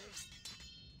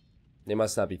 They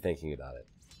must not be thinking about it.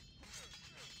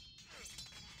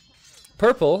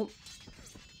 Purple,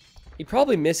 he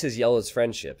probably misses Yellow's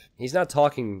friendship. He's not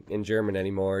talking in German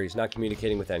anymore. He's not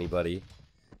communicating with anybody.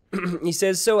 He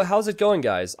says, so how's it going,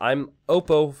 guys? I'm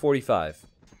Oppo45,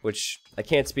 which I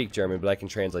can't speak German, but I can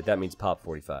translate. That means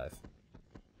Pop45.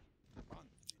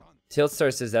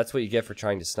 Tiltstar says, that's what you get for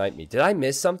trying to snipe me. Did I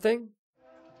miss something?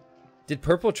 Did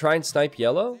Purple try and snipe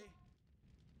Yellow?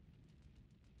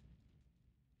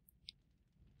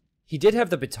 He did have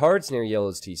the petards near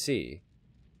Yellow's TC,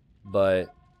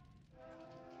 but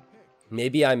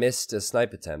maybe I missed a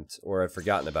snipe attempt, or I've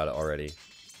forgotten about it already.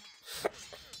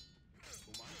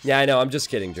 Yeah, I know, I'm just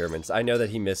kidding, Germans. I know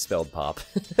that he misspelled pop.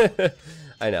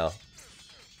 I know.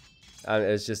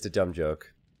 It's just a dumb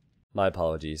joke. My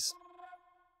apologies.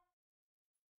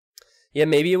 Yeah,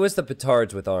 maybe it was the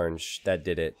petards with orange that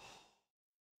did it.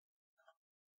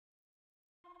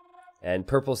 And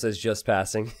Purple says just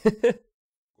passing.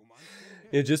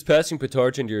 Yeah, just passing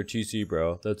Petard into your TC,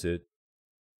 bro. That's it.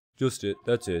 Just it.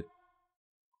 That's it.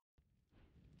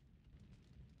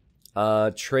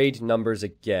 Trade numbers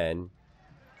again.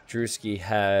 Drewski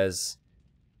has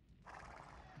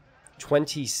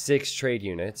 26 trade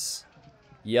units.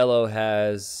 Yellow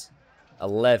has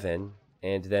 11.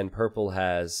 And then purple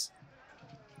has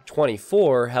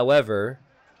 24. However,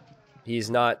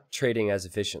 he's not trading as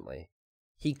efficiently.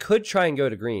 He could try and go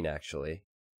to green, actually.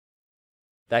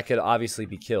 That could obviously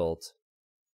be killed.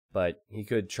 But he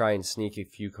could try and sneak a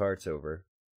few carts over.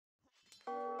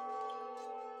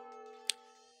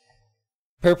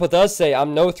 Purple does say,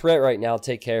 I'm no threat right now,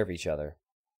 take care of each other.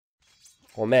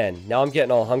 Well, man, now I'm getting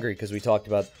all hungry because we talked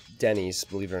about Denny's,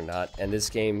 believe it or not. And this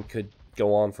game could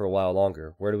go on for a while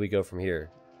longer. Where do we go from here?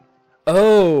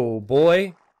 Oh,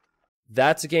 boy.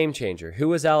 That's a game changer. Who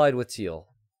was allied with Teal?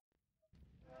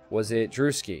 Was it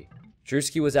Drewski?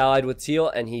 Drewski was allied with Teal,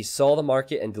 and he saw the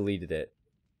market and deleted it.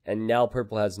 And now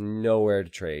purple has nowhere to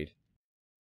trade.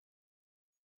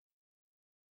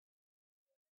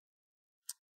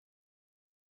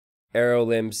 Arrow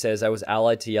Limb says, I was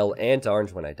allied to yellow and to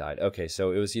orange when I died. Okay,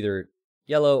 so it was either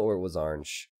yellow or it was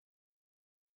orange.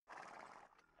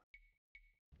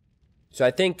 So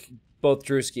I think both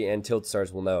Drewski and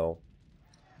Tiltstars will know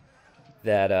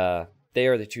that they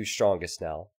are the two strongest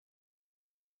now.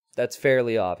 That's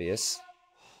fairly obvious.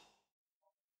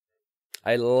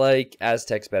 I like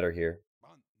Aztecs better here.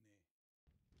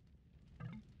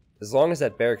 As long as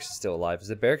that barracks is still alive. Is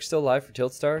the barracks still alive for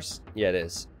Tiltstars? Yeah, it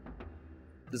is.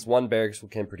 This one barracks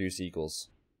can produce eagles.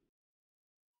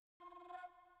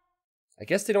 I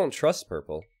guess they don't trust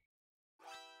purple.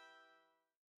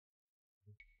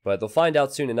 But they'll find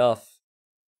out soon enough.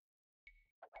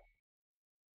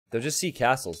 They'll just see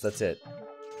castles, that's it.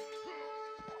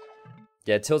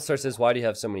 Yeah, Tiltstar says, why do you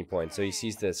have so many points? So he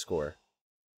sees the score.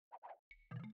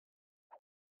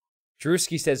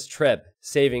 Drewski says, Treb,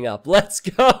 saving up. Let's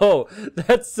go!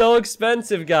 That's so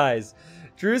expensive, guys.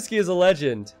 Drewski is a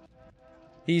legend.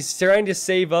 He's trying to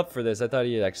save up for this. I thought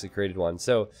he had actually created one.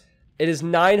 So, it is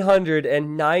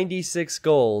 996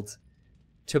 gold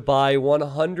to buy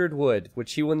 100 wood,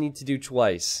 which he will need to do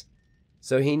twice.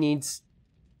 So he needs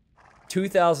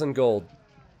 2,000 gold.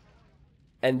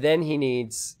 And then he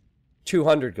needs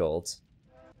 200 gold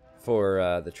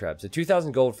for the Treb. So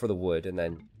 2,000 gold for the wood, and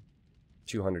then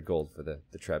 200 gold for the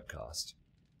Treb cost.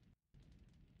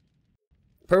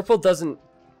 Purple doesn't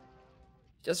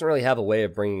really have a way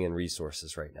of bringing in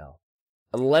resources right now.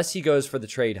 Unless he goes for the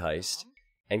trade heist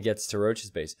and gets to Roach's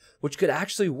base, which could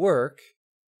actually work.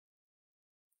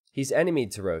 He's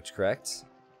enemied to Roach, correct?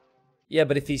 Yeah,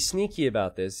 but if he's sneaky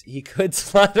about this, he could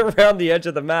slide around the edge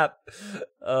of the map.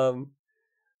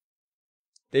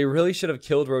 They really should have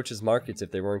killed Roach's markets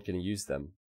if they weren't going to use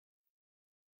them.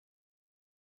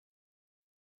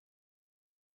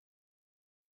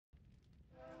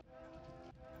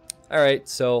 Alright,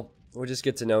 so we'll just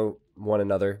get to know one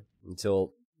another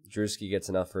until Drewski gets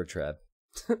enough for a Treb.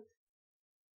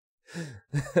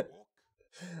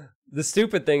 The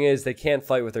stupid thing is they can't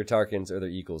fight with their Tarkans or their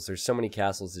Eagles. There's so many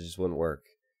castles that just wouldn't work.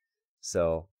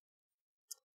 So,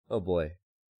 oh boy.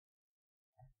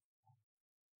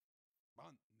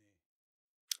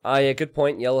 Ah, yeah, good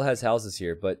point. Yellow has houses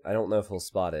here, but I don't know if he'll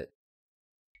spot it.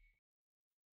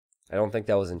 I don't think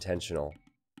that was intentional.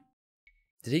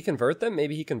 Did he convert them?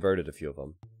 Maybe he converted a few of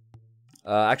them.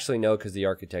 Actually, no, because the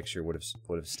architecture would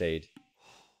have stayed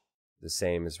the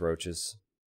same as Roach's.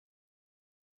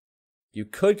 You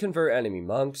could convert enemy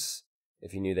monks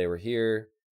if you knew they were here.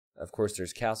 Of course,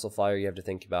 there's Castle Fire you have to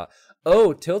think about.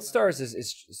 Oh, Tiltstars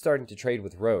is starting to trade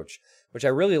with Roach, which I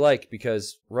really like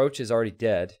because Roach is already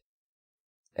dead.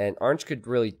 And Orange could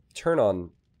really turn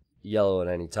on Yellow at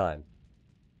any time.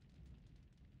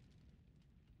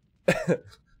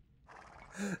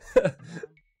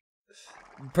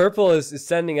 Purple is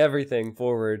sending everything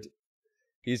forward.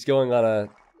 He's going on a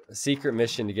secret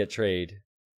mission to get trade.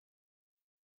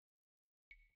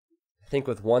 I think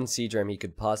with one siege ram he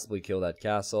could possibly kill that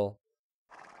castle.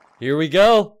 Here we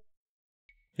go!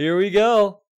 Here we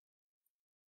go!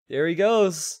 There he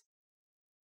goes!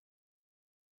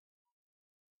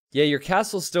 Yeah, your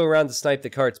castle's still around to snipe the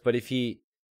carts, but if he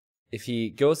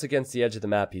goes against the edge of the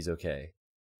map, he's okay.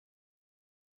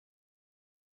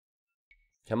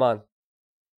 Come on.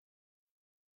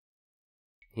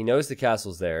 He knows the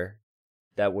castle's there.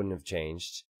 That wouldn't have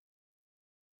changed.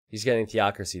 He's getting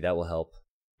Theocracy, that will help.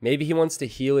 Maybe he wants to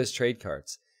heal his trade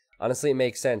carts. Honestly, it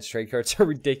makes sense. Trade carts are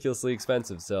ridiculously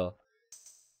expensive, so...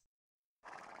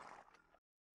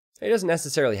 He doesn't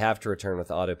necessarily have to return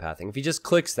with auto-pathing. If he just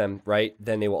clicks them, right,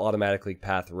 then they will automatically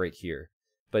path right here.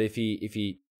 But if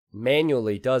he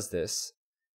manually does this,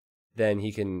 then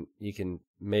he can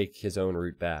make his own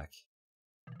route back.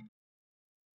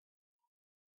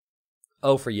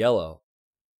 Oh, for yellow.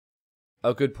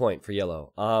 Oh, good point for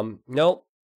yellow. Nope.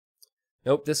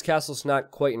 Nope, this castle's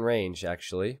not quite in range,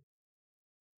 actually.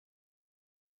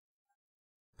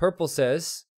 Purple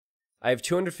says, I have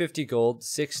 250 gold,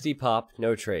 60 pop,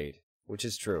 no trade, which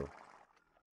is true.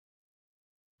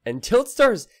 And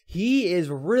Tiltstars, he is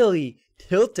really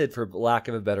tilted, for lack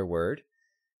of a better word.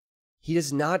 He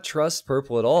does not trust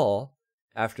purple at all.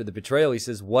 After the betrayal, he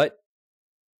says, what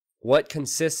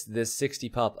consists this 60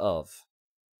 pop of?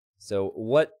 So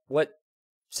what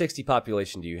 60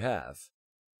 population do you have?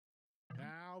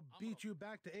 Now beat you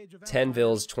back to Age of 10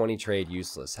 vills, 20 trade,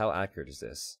 useless. How accurate is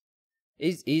this?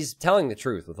 He's telling the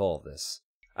truth with all of this.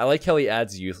 I like how he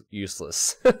adds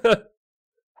useless.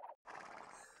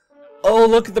 Oh,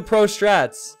 look at the pro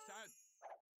strats.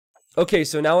 Okay,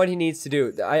 so now what he needs to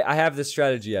do, I have this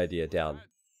strategy idea down.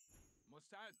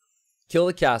 Kill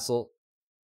the castle.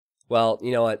 Well,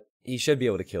 you know what? He should be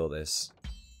able to kill this.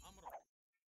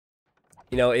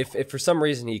 You know, if for some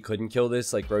reason he couldn't kill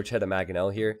this, like Roach had a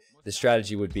Mangonel here, the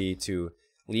strategy would be to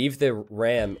leave the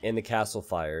ram in the castle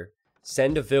fire,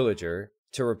 send a villager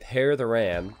to repair the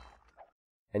ram,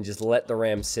 and just let the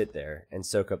ram sit there and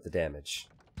soak up the damage.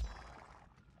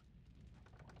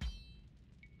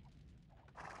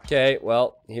 Okay,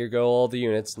 well, here go all the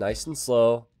units, nice and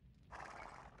slow.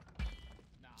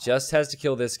 Just has to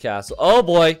kill this castle. Oh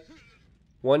boy!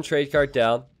 One trade cart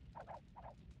down.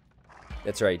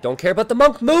 That's right, don't care about the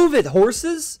monk. Move it,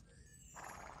 horses!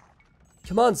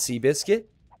 Come on, Seabiscuit.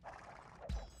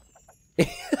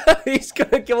 He's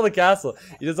gonna kill the castle.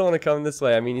 He doesn't want to come this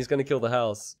way. I mean, he's gonna kill the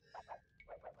house.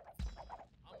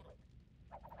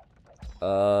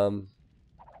 Oh!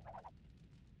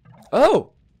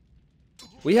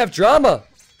 We have drama!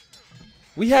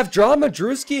 We have drama!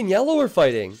 Drewski and Yellow are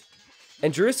fighting.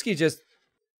 And Drewski just...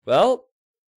 Well...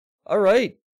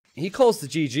 Alright. He calls the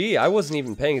GG. I wasn't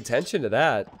even paying attention to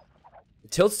that.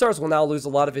 Tiltstars will now lose a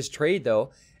lot of his trade,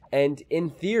 though. And in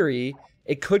theory,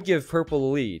 it could give purple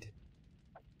the lead.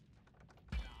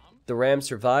 The ram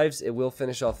survives. It will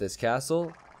finish off this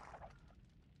castle.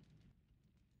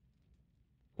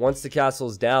 Once the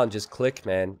castle's down, just click,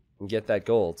 man, and get that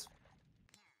gold.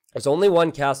 There's only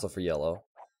one castle for yellow.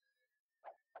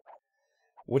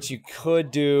 What you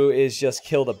could do is just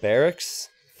kill the barracks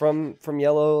from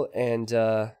yellow, and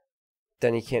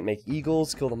then you can't make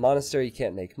eagles. Kill the monastery, you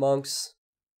can't make monks.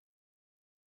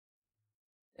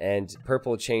 And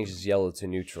purple changes yellow to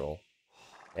neutral.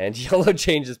 And yellow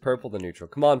changes purple to neutral.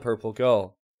 Come on, purple,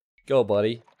 go. Go,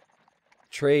 buddy.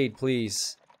 Trade,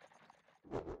 please.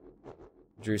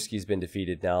 Drewski's been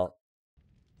defeated now.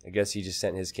 I guess he just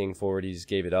sent his king forward. He just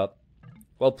gave it up.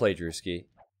 Well played, Drewski.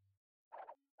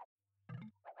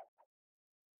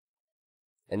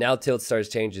 And now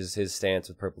Tiltstars changes his stance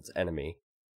with purple's enemy.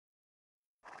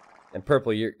 And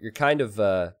purple, you're kind of,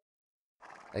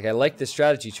 like, I like the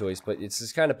strategy choice, but it's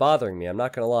just kind of bothering me. I'm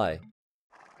not gonna lie.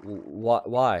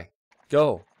 Why?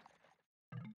 Go.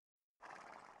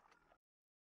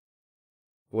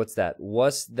 What's that?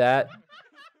 What's that?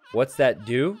 What's that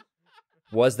do?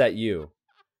 Was that you?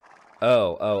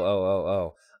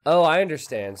 Oh, I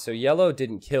understand. So yellow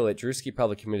didn't kill it. Drewski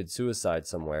probably committed suicide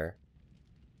somewhere.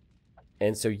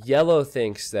 And so yellow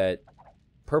thinks that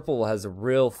purple has a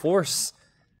real force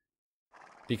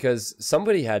because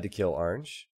somebody had to kill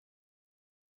orange.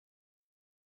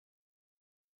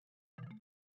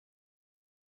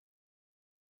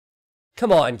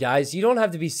 Come on, guys. You don't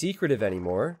have to be secretive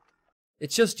anymore.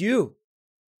 It's just you.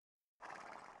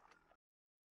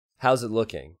 How's it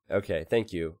looking? Okay,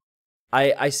 thank you.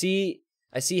 I see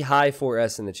high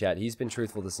 4S in the chat. He's been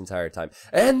truthful this entire time.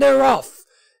 And they're off!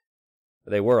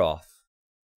 They were off.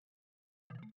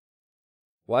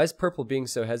 Why is purple being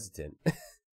so hesitant?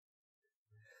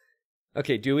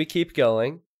 Okay, do we keep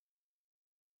going?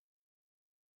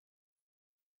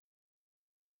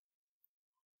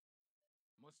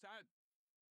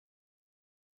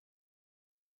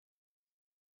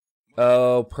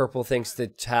 Oh, purple thinks the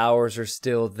towers are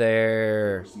still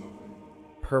there.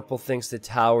 Purple thinks the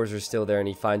towers are still there and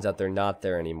he finds out they're not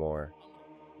there anymore.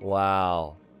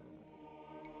 Wow.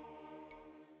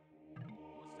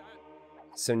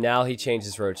 So now he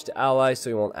changes Roach to ally so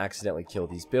he won't accidentally kill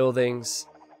these buildings.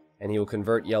 And he will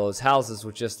convert yellow's houses,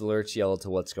 which just alerts yellow to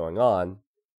what's going on.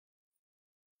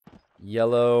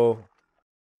 Yellow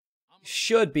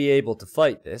should be able to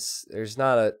fight this. There's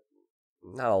not a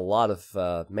lot of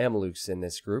Mamelukes in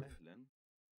this group.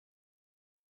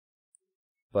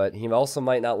 But he also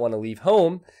might not want to leave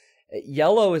home.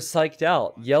 Yellow is psyched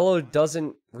out. Yellow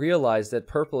doesn't realize that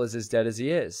purple is as dead as he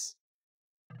is.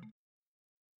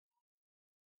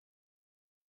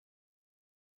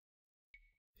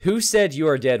 Who said you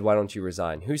are dead, why don't you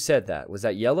resign? Who said that? Was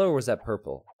that yellow or was that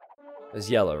purple? It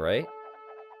was yellow, right?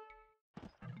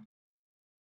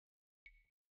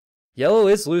 Yellow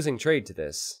is losing trade to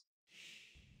this.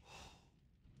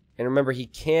 And remember, he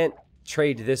can't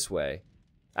trade this way.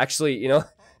 Actually, you know,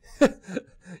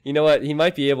 you know what? He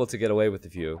might be able to get away with a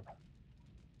few.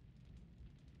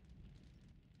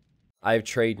 I have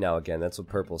trade now again. That's what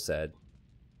purple said.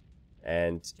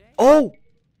 And oh,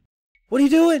 what are you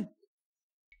doing?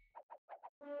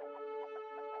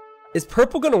 Is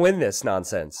purple gonna win this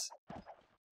nonsense?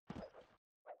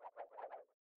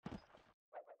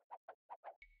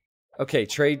 Okay,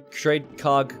 trade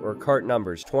cog or cart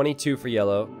numbers. 22 for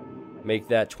yellow. Make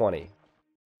that 20.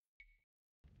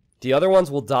 The other ones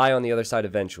will die on the other side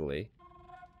eventually.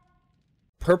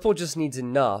 Purple just needs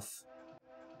enough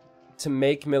to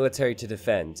make military to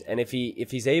defend. And if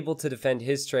he's able to defend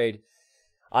his trade,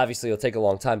 obviously it'll take a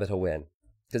long time, but he'll win.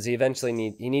 Because he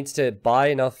needs to buy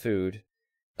enough food.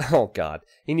 Oh god.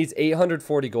 He needs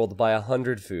 840 gold to buy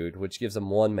 100 food, which gives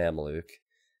him 1 Mamluk.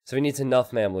 So he needs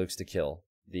enough Mamluks to kill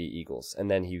the Eagles,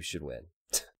 and then he should win.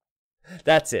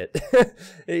 That's it.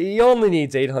 He only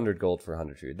needs 800 gold for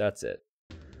 100 food. That's it.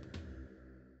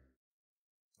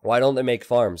 Why don't they make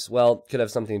farms? Well, it could have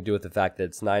something to do with the fact that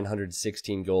it's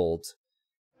 916 gold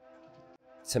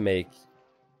to make,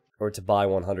 or to buy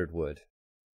 100 wood.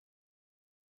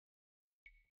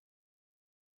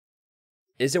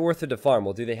 Is it worth it to farm?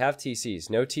 Well, do they have TCs?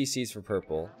 No TCs for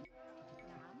purple.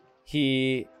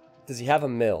 Does he have a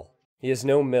mill? He has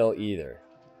no mill either.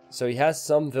 So he has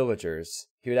some villagers.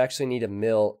 He would actually need a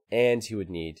mill, and he would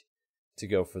need to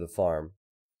go for the farm.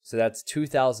 So that's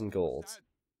 2,000 gold.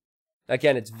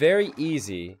 Again, it's very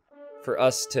easy for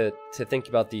us to think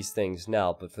about these things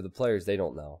now, but for the players, they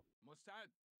don't know.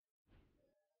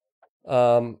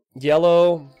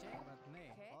 Yellow,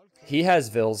 he has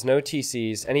vills, no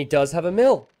TCs, and he does have a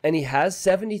mill. And he has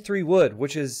 73 wood,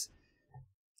 which is...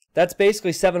 That's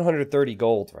basically 730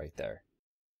 gold right there.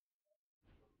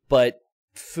 But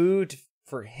food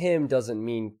for him doesn't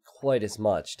mean quite as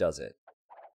much, does it?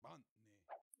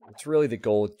 It's really the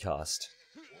gold cost.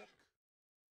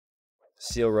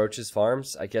 Seal Roach's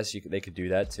farms? I guess they could do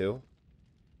that too.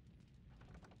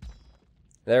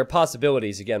 There are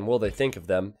possibilities. Again, will they think of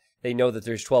them? They know that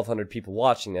there's 1,200 people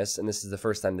watching this, and this is the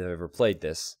first time they've ever played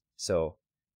this. So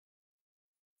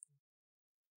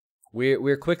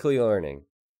we're quickly learning.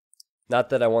 Not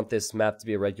that I want this map to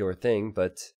be a regular thing,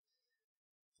 but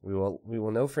we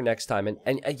will know for next time.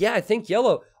 And yeah, I think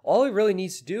yellow, all he really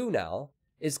needs to do now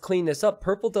is clean this up.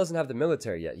 Purple doesn't have the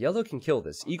military yet. Yellow can kill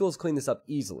this. Eagles clean this up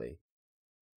easily.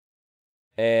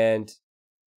 And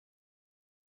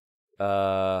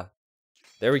there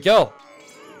we go.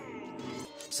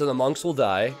 So the monks will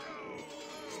die.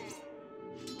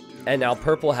 And now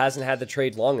purple hasn't had the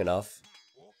trade long enough.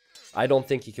 I don't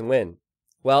think he can win.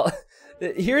 Well,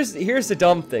 here's the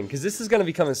dumb thing, because this is going to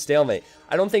become a stalemate.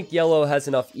 I don't think yellow has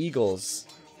enough eagles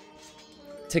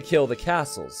to kill the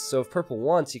castles. So if purple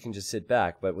wants, he can just sit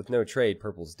back. But with no trade,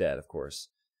 purple's dead, of course.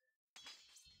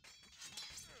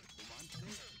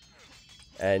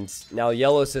 And now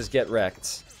yellow says get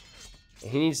wrecked.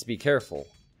 He needs to be careful.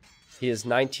 He has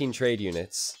 19 trade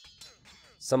units,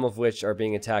 some of which are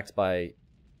being attacked by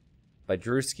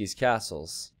Drewski's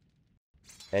castles.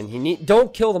 And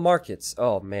don't kill the markets.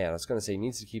 Oh man, I was gonna say he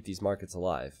needs to keep these markets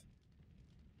alive.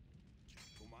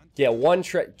 Yeah, one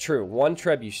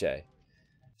trebuchet.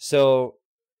 So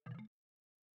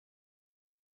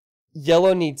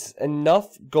yellow needs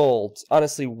enough gold,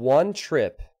 honestly, 1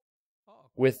 trip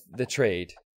with the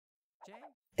trade.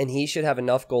 And he should have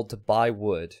enough gold to buy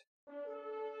wood.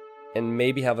 And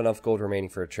maybe have enough gold remaining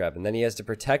for a treb. And then he has to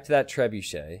protect that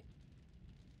trebuchet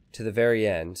to the very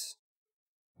end.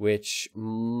 Which,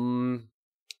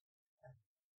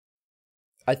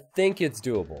 I think it's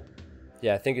doable.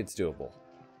 Yeah, I think it's doable.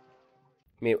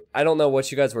 I mean, I don't know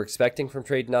what you guys were expecting from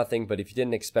Trade Nothing, but if you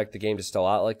didn't expect the game to stall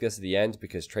out like this at the end,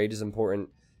 because trade is important,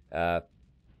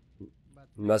 you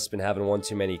must have been having one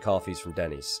too many coffees from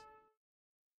Denny's.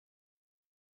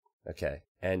 Okay,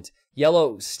 and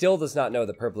yellow still does not know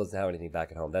that purple doesn't have anything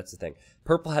back at home. That's the thing.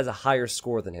 Purple has a higher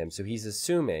score than him, so he's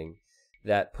assuming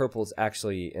that purple's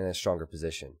actually in a stronger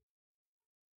position.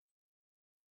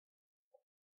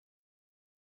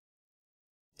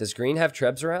 Does green have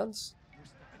trebs arounds?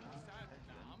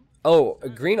 Oh,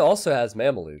 green also has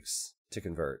Mamelukes to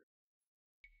convert.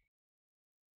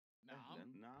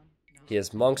 He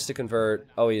has monks to convert.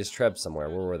 Oh, he has trebs somewhere.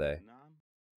 Where were they?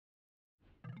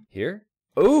 Here?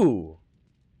 Ooh!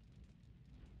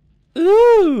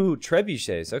 Ooh!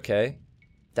 Trebuchets, okay.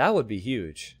 That would be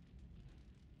huge.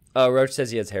 Oh, Roach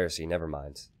says he has heresy. Never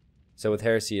mind. So with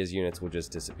heresy, his units will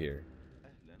just disappear.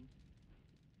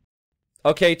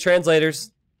 Okay,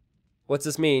 translators. What's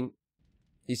this mean?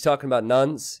 He's talking about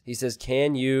nuns. He says,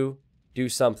 can you do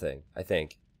something, I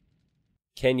think.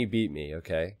 Can you beat me,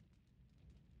 okay?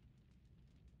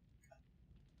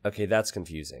 Okay, that's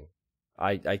confusing.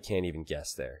 I can't even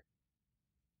guess there.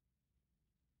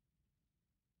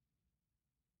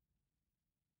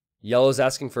 Yellow's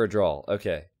asking for a draw.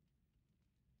 Okay.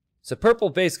 So purple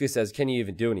basically says, can you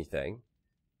even do anything?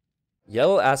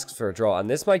 Yellow asks for a draw, and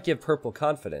this might give purple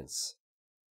confidence.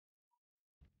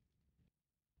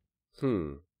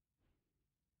 Are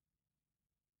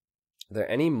there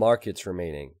any markets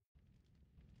remaining?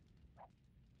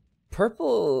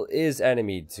 Purple is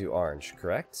enemy to orange,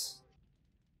 correct?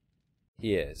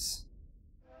 He is.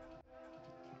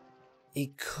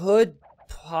 He could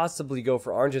possibly go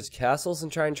for orange's castles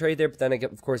and try and trade there, but then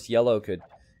again, of course, yellow could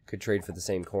trade for the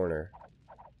same corner.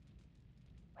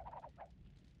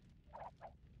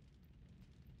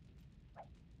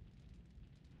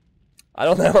 I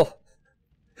don't know.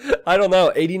 I don't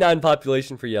know. 89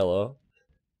 population for yellow.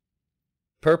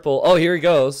 Purple. Oh, here he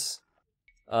goes.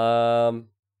 I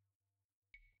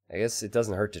guess it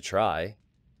doesn't hurt to try.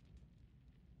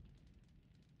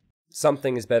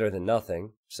 Something is better than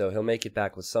nothing, so he'll make it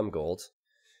back with some gold.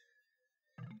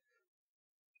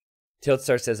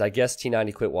 Tiltstar says, I guess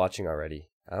T90 quit watching already.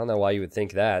 I don't know why you would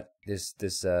think that.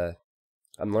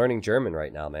 I'm learning German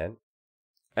right now, man.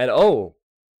 And oh,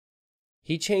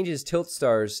 he changes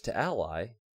Tiltstars to ally.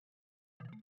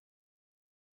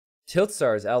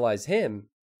 Tiltstars allies him.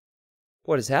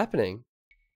 What is happening?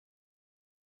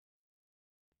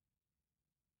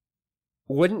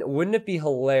 Wouldn't it be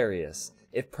hilarious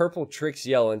if purple tricks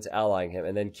yellow into allying him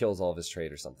and then kills all of his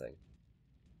trade or something?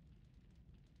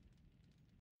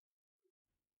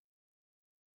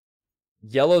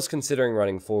 Yellow's considering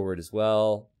running forward as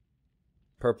well.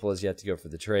 Purple has yet to go for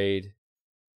the trade.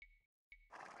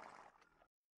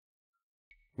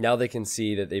 Now they can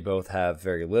see that they both have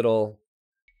very little.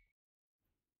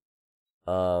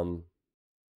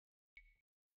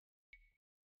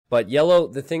 But yellow,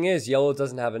 the thing is, yellow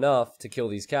doesn't have enough to kill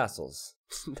these castles.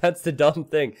 That's the dumb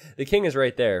thing. The king is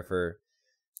right there for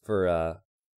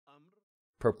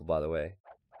purple, by the way.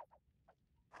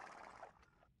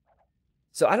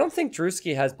 So I don't think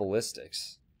Drewski has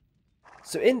ballistics.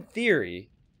 So in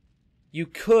theory, you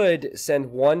could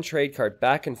send one trade cart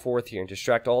back and forth here and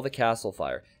distract all the castle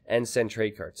fire and send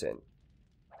trade carts in.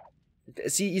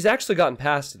 See, he's actually gotten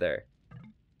past there.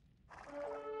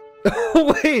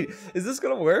 Wait, is this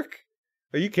gonna work?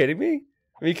 Are you kidding me?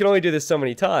 I mean, you can only do this so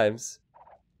many times.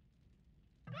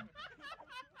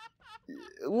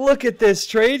 Look at this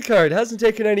trade card. Hasn't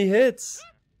taken any hits.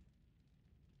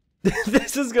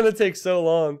 This is gonna take so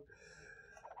long.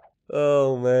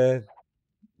 Oh, man.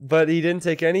 But he didn't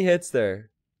take any hits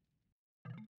there.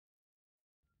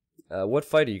 What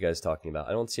fight are you guys talking about?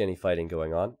 I don't see any fighting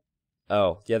going on.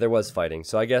 Oh, yeah, there was fighting.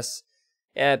 So I guess,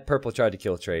 purple tried to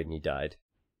kill trade and he died.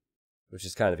 Which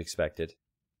is kind of expected.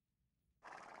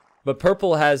 But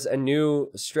purple has a new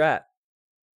strat.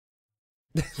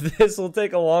 This will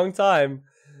take a long time.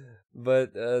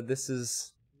 But this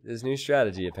is his new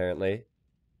strategy, apparently.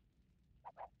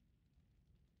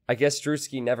 I guess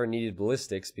Drewski never needed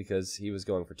ballistics because he was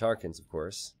going for Tarkins, of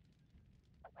course.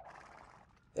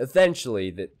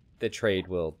 Eventually, the trade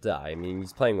will die. I mean,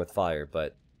 he's playing with fire,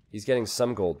 but he's getting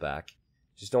some gold back.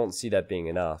 Just don't see that being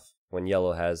enough when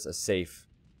yellow has a safe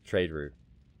trade route.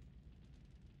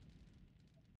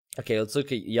 Okay, let's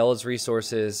look at yellow's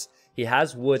resources. He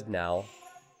has wood now,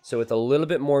 so with a little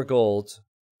bit more gold,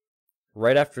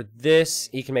 right after this,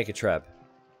 he can make a treb.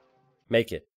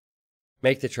 Make it.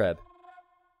 Make the treb.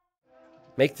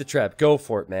 Make the treb. Go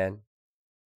for it, man.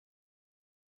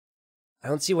 I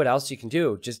don't see what else you can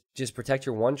do. Just protect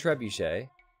your one trebuchet.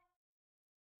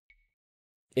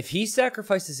 If he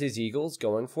sacrifices his eagles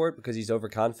going for it because he's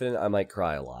overconfident, I might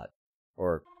cry a lot.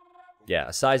 Or, yeah,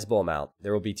 a sizable amount.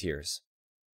 There will be tears.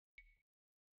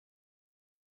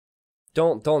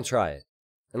 Don't try it.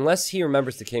 Unless he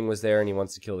remembers the king was there and he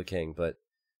wants to kill the king, but...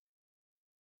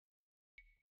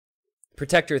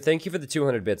 Protector, thank you for the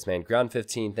 200 bits, man. Ground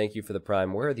 15, thank you for the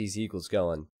prime. Where are these eagles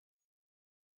going?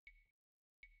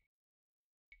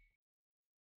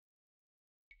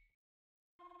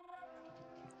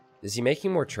 Is he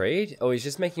making more trade? Oh, he's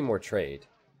just making more trade.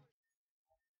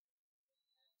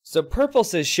 So purple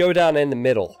says showdown in the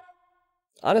middle.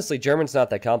 Honestly, German's not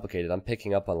that complicated. I'm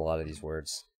picking up on a lot of these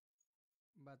words.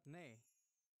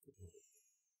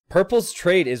 Purple's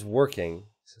trade is working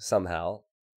somehow.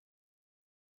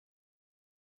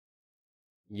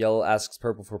 Yellow asks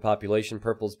purple for population.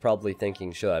 Purple's probably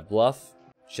thinking, should I bluff?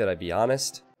 Should I be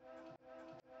honest?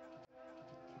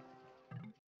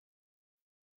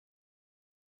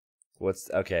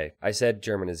 Okay, I said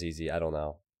German is easy. I don't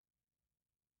know.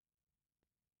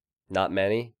 Not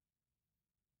many?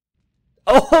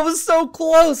 Oh, I was so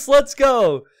close! Let's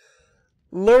go!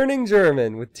 Learning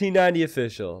German with T90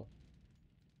 official.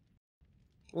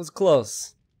 It was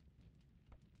close.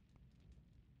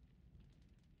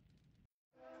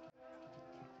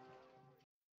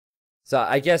 So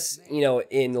I guess, you know,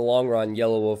 in the long run,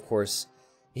 Yellow will, of course,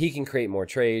 he can create more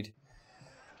trade.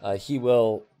 He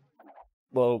will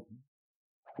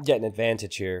get an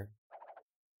advantage here.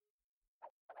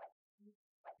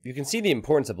 You can see the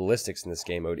importance of ballistics in this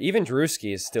game mode. Even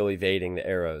Drewski is still evading the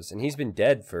arrows, and he's been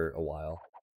dead for a while.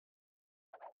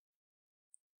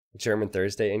 German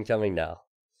Thursday incoming now.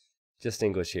 Just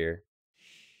English here.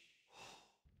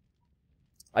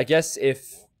 I guess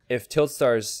if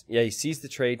Tiltstars, yeah, he sees the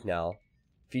trade now.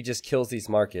 If he just kills these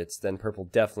markets, then Purple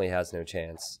definitely has no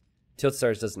chance.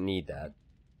 Tiltstars doesn't need that.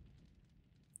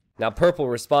 Now Purple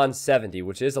responds 70,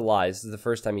 which is a lie. This is the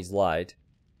first time he's lied.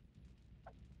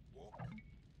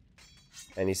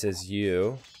 And he says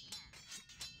you.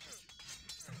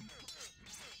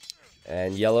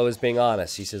 And Yellow is being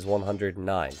honest. He says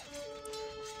 109.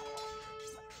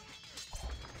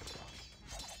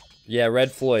 Yeah,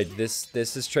 Red Floyd, this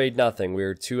is trade nothing.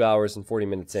 We're 2 hours and 40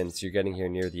 minutes in, so you're getting here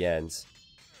near the end.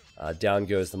 Down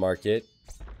goes the market.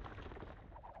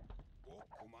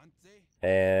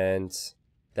 And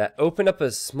that opened up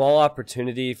a small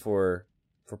opportunity for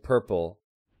Purple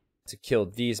to kill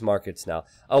these markets now.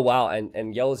 Oh, wow,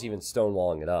 and Yellow's even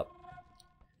stonewalling it up.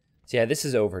 So yeah, this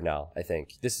is over now, I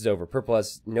think. This is over. Purple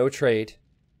has no trade.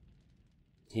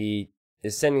 He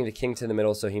is sending the king to the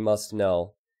middle, so he must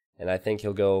know. And I think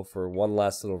he'll go for one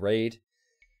last little raid,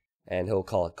 and he'll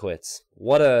call it quits.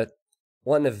 What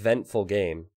an eventful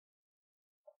game.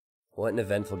 What an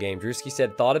eventful game. Drewski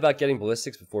said, thought about getting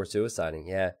ballistics before suiciding.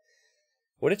 Yeah,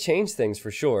 would have changed things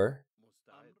for sure.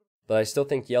 But I still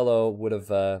think Yellow would have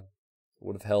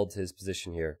held his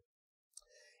position here.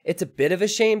 It's a bit of a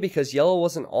shame because Yellow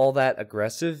wasn't all that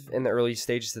aggressive in the early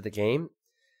stages of the game.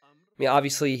 I mean,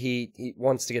 obviously he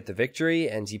wants to get the victory,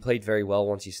 and he played very well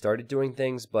once he started doing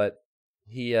things, but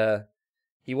he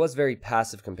was very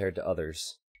passive compared to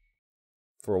others.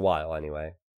 For a while,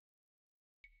 anyway.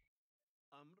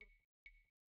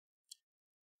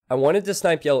 I wanted to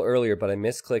snipe Yellow earlier, but I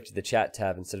misclicked the chat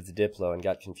tab instead of the Diplo and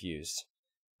got confused.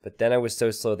 But then I was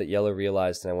so slow that Yellow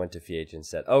realized and I went to Fiage and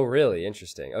said, oh, really?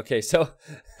 Interesting. Okay, so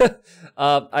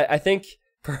I think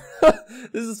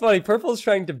this is funny. Purple's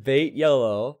trying to bait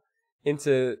Yellow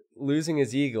into losing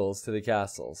his eagles to the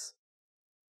castles.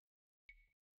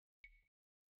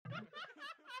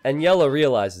 And Yellow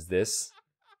realizes this.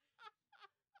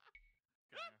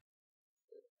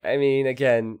 I mean,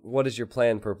 again, what is your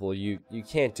plan, Purple? You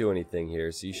can't do anything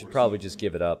here, so you should probably just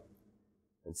give it up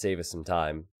and save us some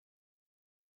time.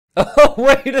 Oh,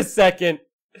 wait a second.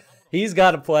 He's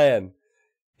got a plan.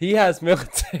 He has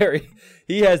military.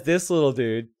 He has this little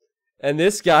dude. And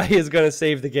this guy is going to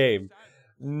save the game.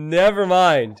 Never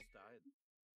mind.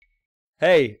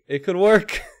 Hey, it could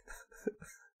work.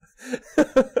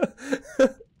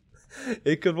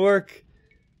 It could work.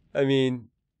 I mean,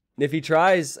 if he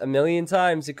tries a million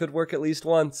times, it could work at least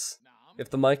once. If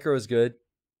the micro is good.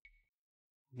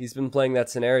 He's been playing that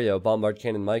scenario, Bombard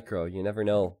Cannon Micro. You never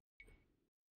know.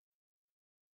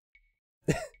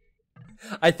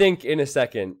 I think in a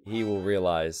second he will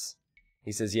realize.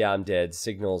 He says, yeah, I'm dead.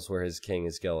 Signals where his king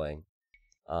is going.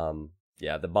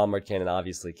 Yeah, the Bombard Cannon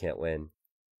obviously can't win.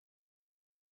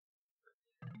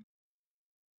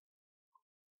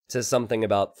 It says something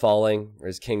about falling, or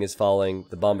his king is falling,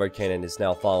 the Bombard Cannon is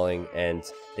now falling, and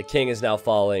the king is now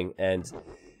falling, and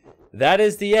that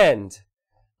is the end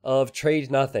of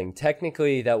Trade Nothing.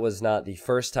 Technically, that was not the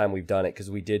first time we've done it, because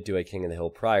we did do a King of the Hill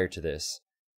prior to this.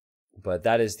 But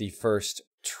that is the first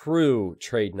true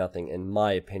Trade Nothing, in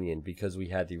my opinion, because we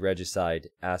had the regicide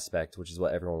aspect, which is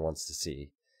what everyone wants to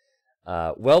see.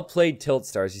 Well played,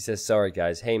 Tiltstars. He says, sorry,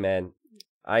 guys. Hey, man,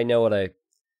 I know what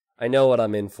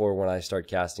I'm in for when I start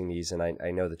casting these, and I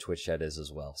know the Twitch chat is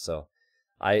as well. So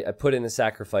I put in the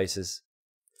sacrifices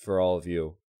for all of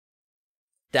you.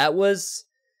 That was...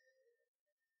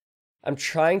 I'm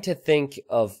trying to think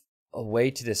of a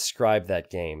way to describe that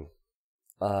game.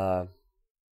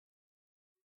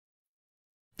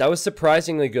 That was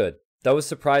surprisingly good. That was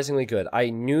surprisingly good.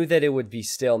 I knew that it would be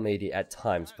stalematey at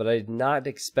times, but I did not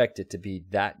expect it to be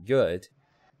that good.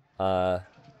 Well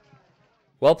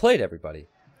played, everybody.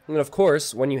 And of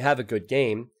course, when you have a good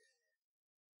game,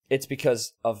 it's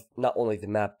because of not only the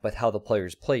map, but how the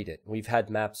players played it. We've had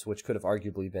maps which could have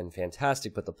arguably been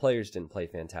fantastic, but the players didn't play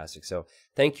fantastic. So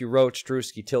thank you, Roach,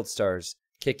 Drewski, Tiltstars,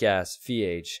 Kickass,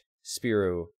 Fiage,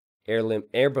 Spiru,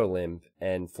 Airbolimb,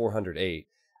 and 408.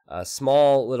 A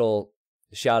small little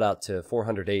shout out to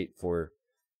 408 for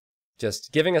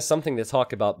just giving us something to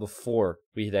talk about before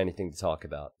we had anything to talk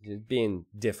about. Being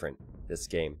different this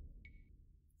game.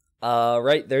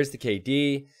 Right, there's the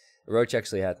KD. Roach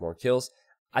actually had more kills.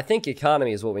 I think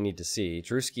economy is what we need to see.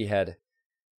 Drewski had...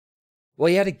 Well,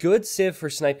 he had a good sieve for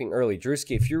sniping early.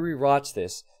 Drewski, if you rewatch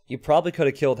this, you probably could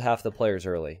have killed half the players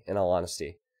early, in all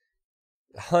honesty.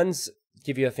 Huns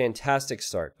give you a fantastic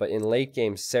start, but in late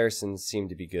games, Saracens seem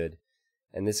to be good.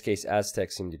 In this case,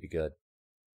 Aztecs seem to be good.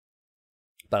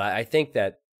 But I think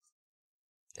that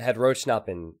had Roach not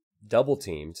been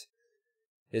double-teamed,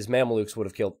 his Mamelukes would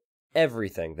have killed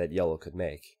everything that Yellow could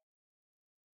make.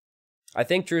 I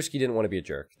think Drewski didn't want to be a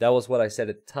jerk. That was what I said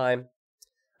at the time.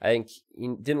 I think he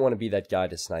didn't want to be that guy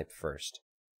to snipe first.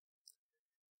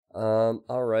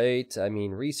 Alright. I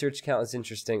mean, research count is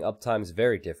interesting. Uptime is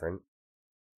very different.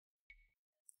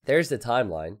 There's the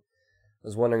timeline. I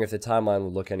was wondering if the timeline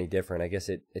would look any different. I guess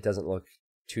it doesn't look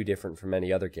too different from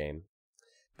any other game.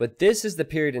 But this is the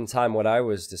period in time what I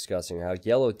was discussing, how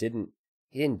Yellow didn't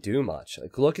do much.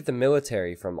 Like, look at the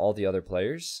military from all the other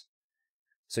players.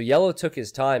 So Yellow took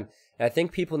his time, and I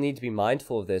think people need to be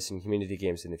mindful of this in community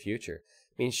games in the future.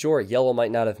 I mean, sure, Yellow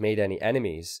might not have made any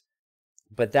enemies,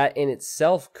 but that in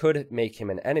itself could make him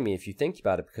an enemy if you think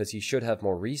about it, because he should have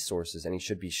more resources and he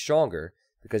should be stronger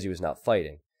because he was not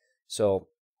fighting. So,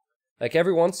 like,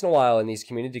 every once in a while in these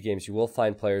community games, you will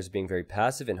find players being very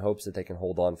passive in hopes that they can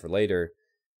hold on for later.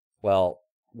 Well,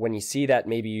 when you see that,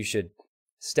 maybe you should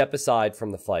step aside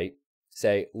from the fight,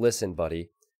 say, listen,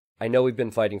 buddy, I know we've been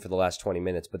fighting for the last 20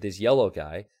 minutes, but this yellow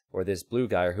guy, or this blue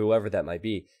guy, or whoever that might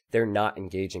be, they're not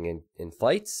engaging in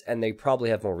fights, and they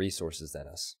probably have more resources than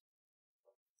us.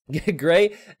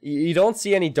 Gray, you don't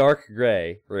see any dark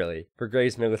gray, really, for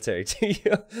Gray's military, do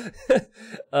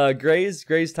you? Gray's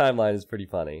timeline is pretty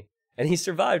funny. And he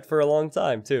survived for a long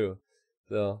time, too.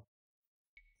 So,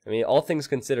 I mean, all things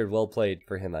considered, well played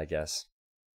for him, I guess.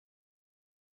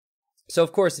 So,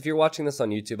 of course, if you're watching this on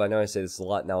YouTube, I know I say this a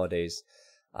lot nowadays,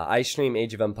 I stream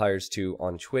Age of Empires 2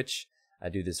 on Twitch. I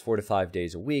do this 4 to 5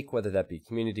 days a week, whether that be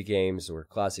community games, or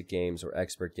classic games, or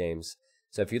expert games.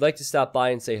 So if you'd like to stop by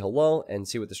and say hello, and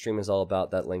see what the stream is all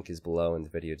about, that link is below in the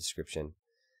video description.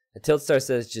 The Tiltstar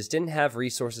says, just didn't have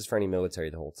resources for any military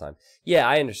the whole time. Yeah,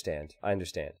 I understand.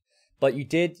 But you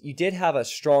did have a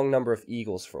strong number of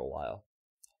Eagles for a while.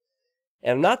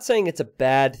 And I'm not saying it's a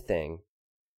bad thing.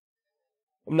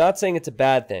 I'm not saying it's a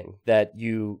bad thing that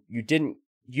you didn't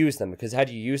use them, because had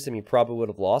you used them, you probably would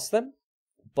have lost them.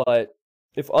 But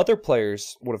if other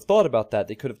players would have thought about that,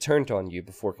 they could have turned on you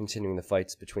before continuing the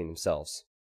fights between themselves.